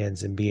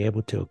hands and be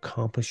able to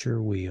accomplish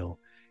your will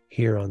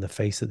here on the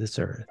face of this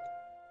earth.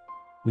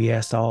 We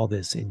ask all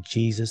this in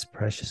Jesus'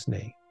 precious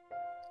name.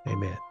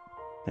 Amen.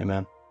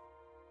 Amen.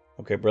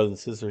 Okay, brothers and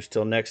sisters,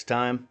 till next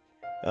time,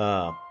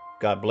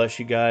 God bless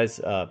you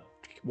guys.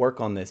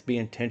 Work on this. Be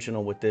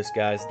intentional with this,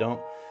 guys.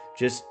 Don't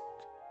just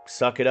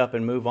suck it up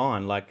and move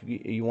on. Like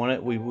you want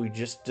it. We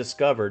just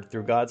discovered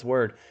through God's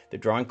word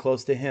that drawing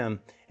close to Him,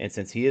 and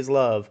since He is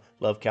love,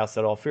 love casts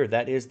out all fear.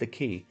 That is the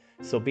key.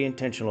 So be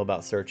intentional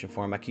about searching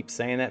for Him. I keep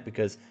saying that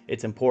because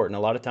it's important.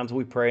 A lot of times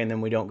we pray and then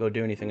we don't go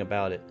do anything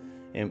about it,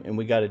 and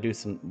we got to do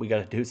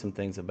some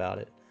things about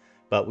it.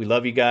 But we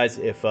love you guys.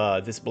 If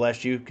this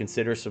blessed you,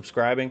 consider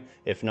subscribing.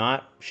 If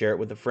not, share it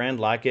with a friend,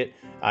 like it.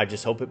 I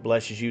just hope it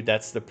blesses you.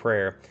 That's the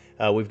prayer.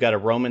 We've got a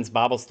Romans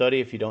Bible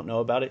study. If you don't know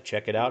about it,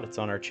 check it out. It's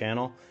on our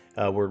channel.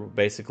 We're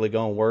basically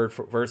going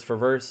verse for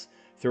verse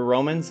through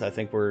Romans. I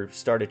think we're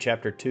started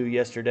chapter 2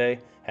 yesterday,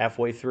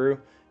 halfway through.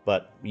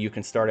 but you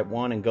can start at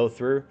 1 and go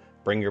through.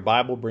 Bring your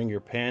Bible, bring your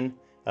pen.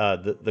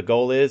 The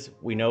goal is,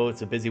 we know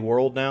it's a busy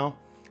world now,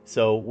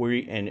 so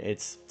and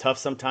it's tough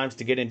sometimes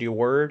to get into your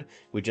word.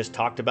 We just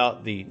talked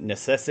about the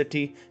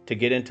necessity to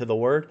get into the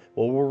word.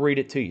 Well, we'll read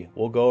it to you.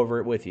 We'll go over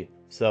it with you.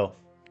 So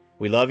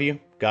we love you.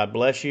 God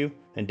bless you.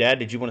 And Dad,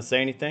 did you want to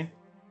say anything?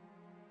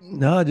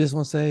 No, I just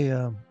want to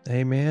say,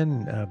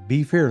 amen.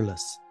 Be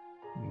fearless.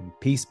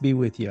 Peace be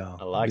with I y'all.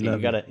 We like it.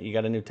 love you. You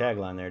got a new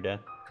tagline there, Dad.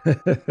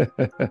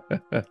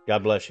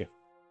 God bless you.